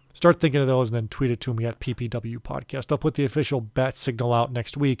start thinking of those and then tweet it to me at PPW Podcast. I'll put the official bat signal out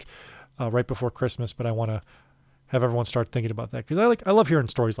next week, right before Christmas, but I want to have everyone start thinking about that because I love hearing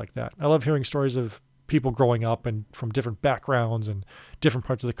stories like that. I love hearing stories of people growing up and from different backgrounds and different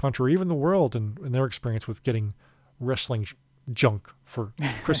parts of the country, or even the world, and their experience with getting wrestling junk for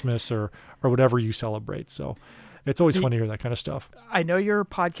Christmas or whatever you celebrate. So it's always fun to hear that kind of stuff. I know you're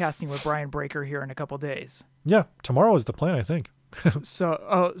podcasting with Brian Breaker here in a couple days. Yeah, tomorrow is the plan, I think.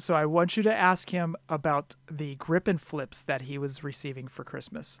 So I want you to ask him about the grip and flips that he was receiving for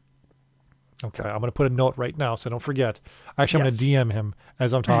Christmas. Okay, I'm going to put a note right now so don't forget. Actually, I'm going to DM him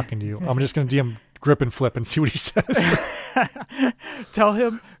as I'm talking to you. I'm just going to DM Grip and Flip and see what he says. Tell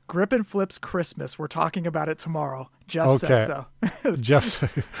him Grip and Flip's Christmas. We're talking about it tomorrow. Jeff said so. Jeff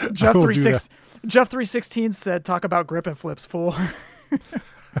 316 said, talk about Grip and Flips, fool.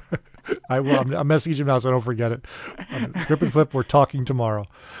 I will. I'm messaging him now so I don't forget it. Grip and Flip, we're talking tomorrow.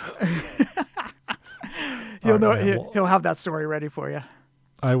 He'll have that story ready for you.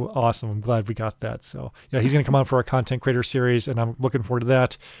 Awesome. I'm glad we got that. So yeah, he's going to come on for our content creator series and I'm looking forward to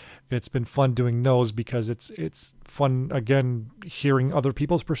that. It's been fun doing those because it's fun, again, hearing other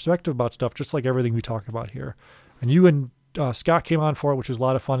people's perspective about stuff, just like everything we talk about here. And you and Scott came on for it, which was a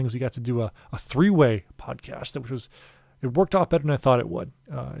lot of fun because we got to do a three-way podcast, it worked out better than I thought it would,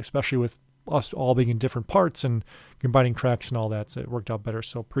 especially with us all being in different parts and combining tracks and all that. So it worked out better.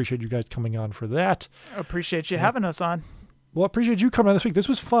 So appreciate you guys coming on for that. Appreciate you having us on. Well, I appreciate you coming on this week. This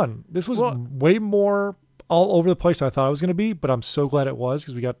was fun. This was way more all over the place than I thought it was going to be, but I'm so glad it was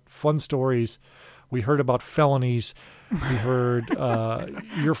because we got fun stories. We heard about felonies. We heard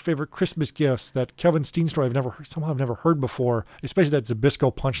your favorite Christmas gifts, that Kevin Steen story I've never heard before, especially that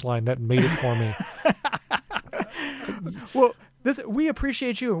Zabisco punchline that made it for me. Well, we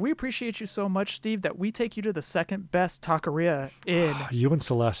appreciate you, and we appreciate you so much, Steve, that we take you to the second best taqueria in. You and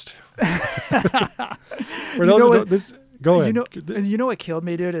Celeste. Go ahead. You know what killed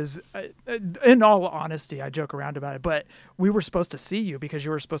me, dude, is, in all honesty, I joke around about it, but we were supposed to see you because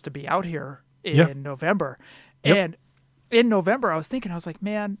you were supposed to be out here in November. Yep. And in November, I was like,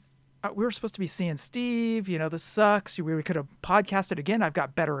 man, we were supposed to be seeing Steve. This sucks. We could have podcasted again. I've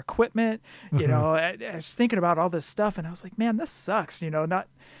got better equipment. I was thinking about all this stuff, and I was like, man, this sucks. Not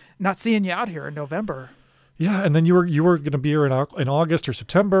seeing you out here in November. Yeah, and then you were going to be here in August or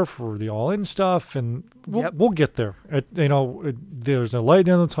September for the All In stuff, and we'll get there. There's a light at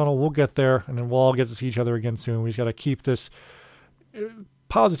the end of the tunnel. We'll get there, and then we'll all get to see each other again soon. We just got to keep this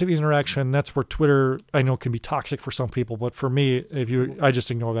positivity interaction. That's where Twitter, I know, can be toxic for some people, but for me, I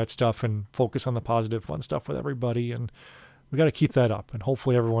just ignore that stuff and focus on the positive, fun stuff with everybody, and we got to keep that up. And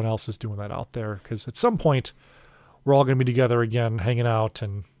hopefully, everyone else is doing that out there, because at some point, we're all going to be together again, hanging out,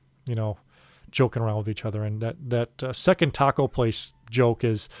 and joking around with each other. And that second taco place joke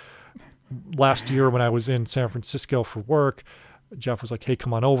is last year when I was in San Francisco for work. Jeff was like, "Hey,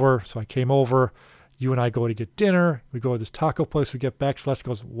 come on over." So I came over. You and I go to get dinner. We go to this taco place. We get back. Celeste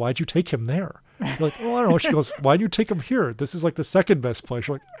goes, "Why'd you take him there?" We're like, "Oh, I don't know." She goes, "Why'd you take him here? This is like the second best place."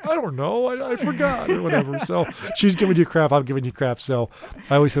 You're like, "I don't know. I forgot," or whatever. So she's giving you crap. I'm giving you crap. So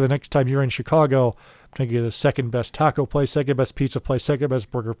I always say the next time you're in Chicago, I'm going to give you the second best taco place, second best pizza place, second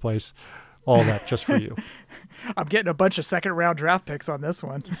best burger place. All that just for you. I'm getting a bunch of second round draft picks on this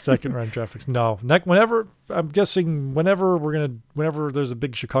one. Second round draft picks. No, whenever there's a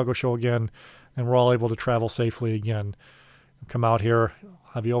big Chicago show again, and we're all able to travel safely again, come out here,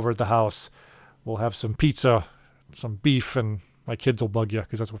 have you over at the house. We'll have some pizza, some beef, and my kids will bug you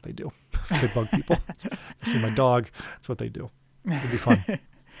because that's what they do. They bug people. You see my dog. That's what they do. It'll be fun.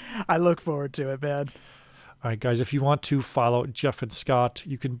 I look forward to it, man. All right, guys, if you want to follow Jeff and Scott,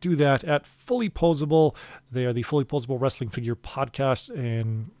 you can do that at FullyPoseable. They are the FullyPoseable Wrestling Figure Podcast.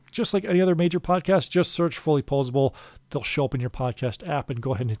 And just like any other major podcast, just search FullyPoseable. They'll show up in your podcast app, and go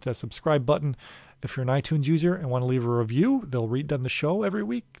ahead and hit that subscribe button. If you're an iTunes user and want to leave a review, they'll read on the show every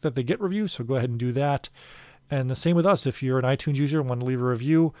week that they get reviews, so go ahead and do that. And the same with us. If you're an iTunes user and want to leave a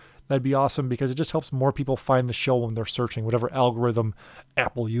review, that'd be awesome because it just helps more people find the show when they're searching. Whatever algorithm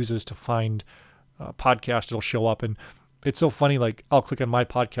Apple uses to find podcast, it'll show up. And it's so funny, like I'll click on my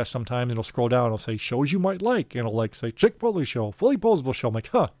podcast sometimes and it'll scroll down and it'll say shows you might like, and it'll like say Chick Foley Show, FullyPoseable Show. I'm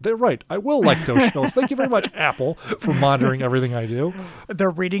like, they're right, I will like those shows. Thank you very much, Apple, for monitoring everything I do. They're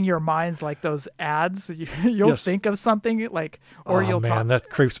reading your minds like those ads. You'll think of something like, or you'll talk.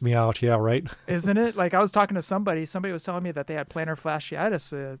 That creeps me out. Yeah, right. Isn't it? Like I was talking to somebody was telling me that they had plantar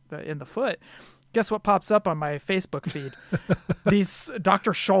fasciitis in the foot. Guess what pops up on my Facebook feed? These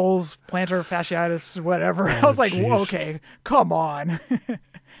Dr. Scholl's plantar fasciitis, whatever. I was like, whoa, okay, come on.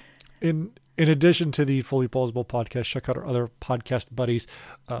 In addition to the FullyPoseable podcast, check out our other podcast buddies.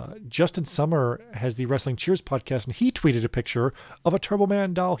 Justin Summer has the Wrestling Cheers podcast, and he tweeted a picture of a Turbo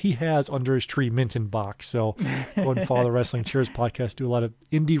Man doll he has under his tree, mint in box. So go and follow the Wrestling Cheers podcast. Do a lot of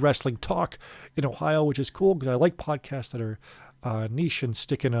indie wrestling talk in Ohio, which is cool because I like podcasts that are niche and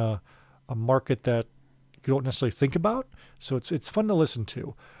stick in a market that you don't necessarily think about. So it's fun to listen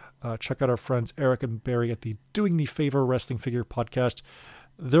to. Check out our friends Eric and Barry at the Doing the Favor Wrestling Figure podcast.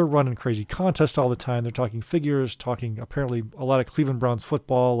 They're running crazy contests all the time. They're talking figures, talking apparently a lot of Cleveland Browns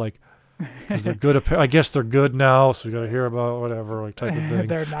football, like because they're good. I guess they're good now, so we got to hear about whatever like type of thing.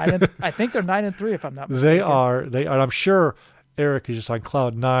 I think they're 9-3 if I'm not mistaken. They are. I'm sure Eric is just on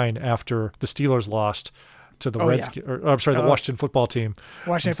cloud 9 after the Steelers lost to the Redskins. Yeah. The Washington football team.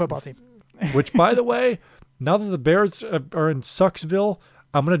 Washington football team. Which, by the way, now that the Bears are in Sucksville,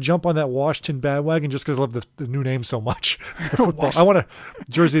 I'm going to jump on that Washington bandwagon just because I love the new name so much. Football. I want a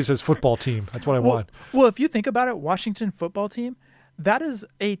jersey that says football team. That's what I want. Well, if you think about it, Washington football team, that is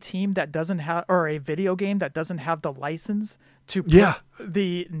a team that doesn't have, or a video game that doesn't have the license to put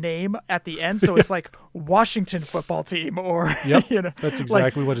the name at the end. So it's like Washington football team, or, that's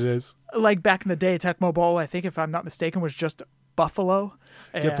exactly what it is. Like back in the day, Tecmo Bowl, I think if I'm not mistaken, was just Buffalo.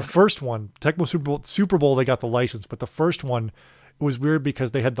 And Yeah, the first one, Tecmo Super Bowl, they got the license, but the first one, it was weird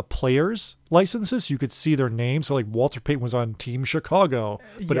because they had the players' licenses. You could see their names. So like Walter Payton was on Team Chicago,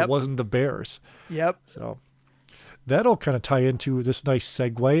 but it wasn't the Bears. Yep. So that'll kind of tie into this nice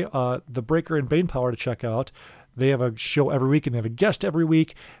segue. The Breaker and Bane Power to check out. They have a show every week and they have a guest every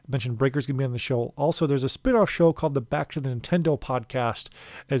week. I mentioned Breaker's going to be on the show. Also, there's a spin-off show called the Back to the Nintendo podcast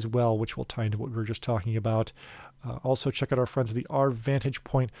as well, which will tie into what we were just talking about. Also, check out our friends at the Our Vantage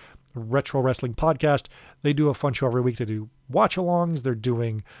Point Retro Wrestling Podcast. They do a fun show every week. They do watch-alongs. They're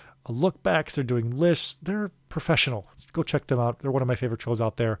doing look-backs. They're doing lists. They're professional. Go check them out. They're one of my favorite shows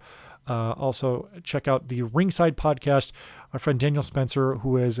out there. Also, check out the Ringside Podcast. Our friend Daniel Spencer,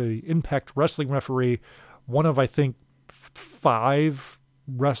 who is a Impact Wrestling referee, one of, I think, 5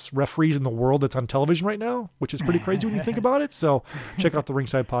 referees in the world that's on television right now, which is pretty crazy when you think about it. So check out the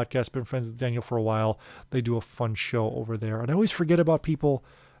Ringside Podcast. Been friends with Daniel for a while. They do a fun show over there. And I always forget about people,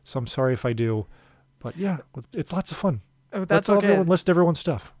 so I'm sorry if I do. But yeah, it's lots of fun. Oh, that's okay. Everyone list everyone's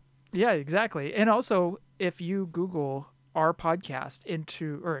stuff. Yeah, exactly. And also, if you Google our podcast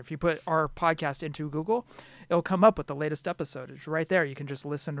if you put our podcast into Google, it'll come up with the latest episode. It's right there. You can just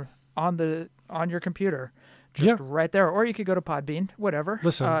listen on your computer, right there, or you could go to Podbean, whatever.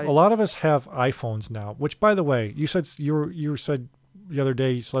 Listen, a lot of us have iPhones now. Which, by the way, you said you said the other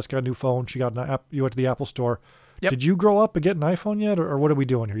day Celeste got a new phone. She got an app. You went to the Apple Store. Yep. Did you grow up and get an iPhone yet, or what are we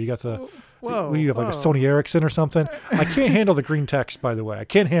doing here? You got you have like a Sony Ericsson or something. I can't handle the green text, by the way. I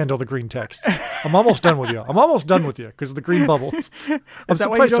can't handle the green text. I'm almost done with you. Because of the green bubbles. I'm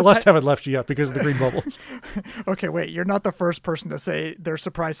surprised Celeste haven't left you yet because of the green bubbles. Okay, wait. You're not the first person to say they're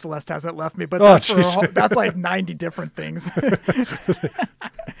surprised Celeste hasn't left me, but that's like 90 different things.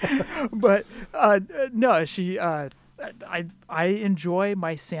 But no, she. I enjoy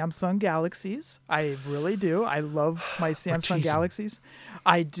my Samsung Galaxies. I really do. I love my Samsung Galaxies.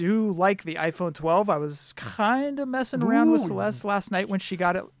 I do like the iPhone 12. I was kind of messing around with Celeste last night when she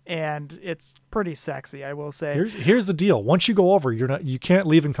got it, and it's pretty sexy, I will say. Here's the deal. Once you go over, you can't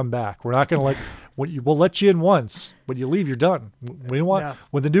leave and come back. We're not going to we'll let you in once. When you leave, you're done.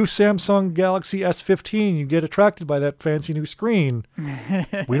 With the new Samsung Galaxy S15, you get attracted by that fancy new screen.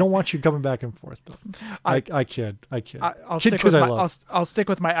 We don't want you coming back and forth. I kid. I'll stick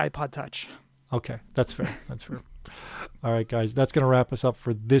with my iPod Touch. Okay, that's fair. All right, guys, that's going to wrap us up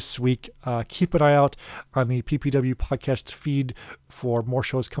for this week. Keep an eye out on the PPW podcast feed for more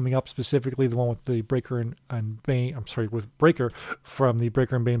shows coming up, specifically the one with the Breaker and Bane. I'm sorry, with Breaker from the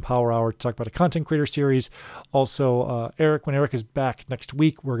Breaker and Bane Power Hour to talk about a content creator series. Also, when Eric is back next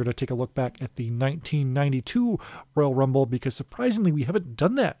week, we're going to take a look back at the 1992 Royal Rumble because surprisingly, we haven't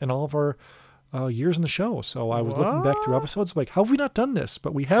done that in all of our years in the show. So I was looking back through episodes like, how have we not done this?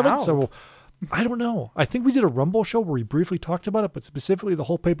 But we haven't. So I don't know. I think we did a Rumble show where we briefly talked about it, but specifically the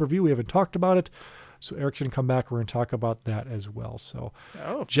whole pay-per-view, we haven't talked about it. So Eric's going to come back. We're going to talk about that as well. So,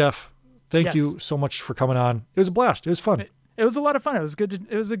 Jeff, thank you so much for coming on. It was a blast. It was fun. It was a lot of fun. It was good.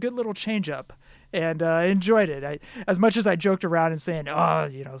 It was a good little change up, and I enjoyed it. As much as I joked around and saying,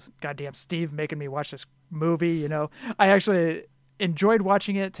 goddamn Steve making me watch this movie, I actually enjoyed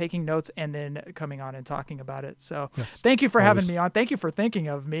watching it, taking notes, and then coming on and talking about it. So thank you for having me on. Thank you for thinking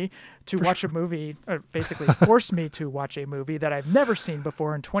of me to watch a movie, or basically force me to watch a movie that I've never seen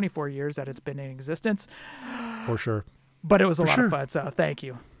before in 24 years that it's been in existence. For sure. But it was a lot of fun, so thank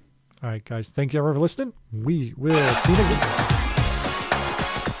you. All right, guys. Thank you everyone for listening. We will see you again.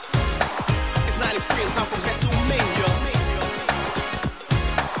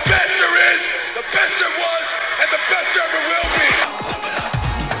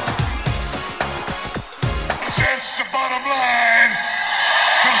 That's the bottom line.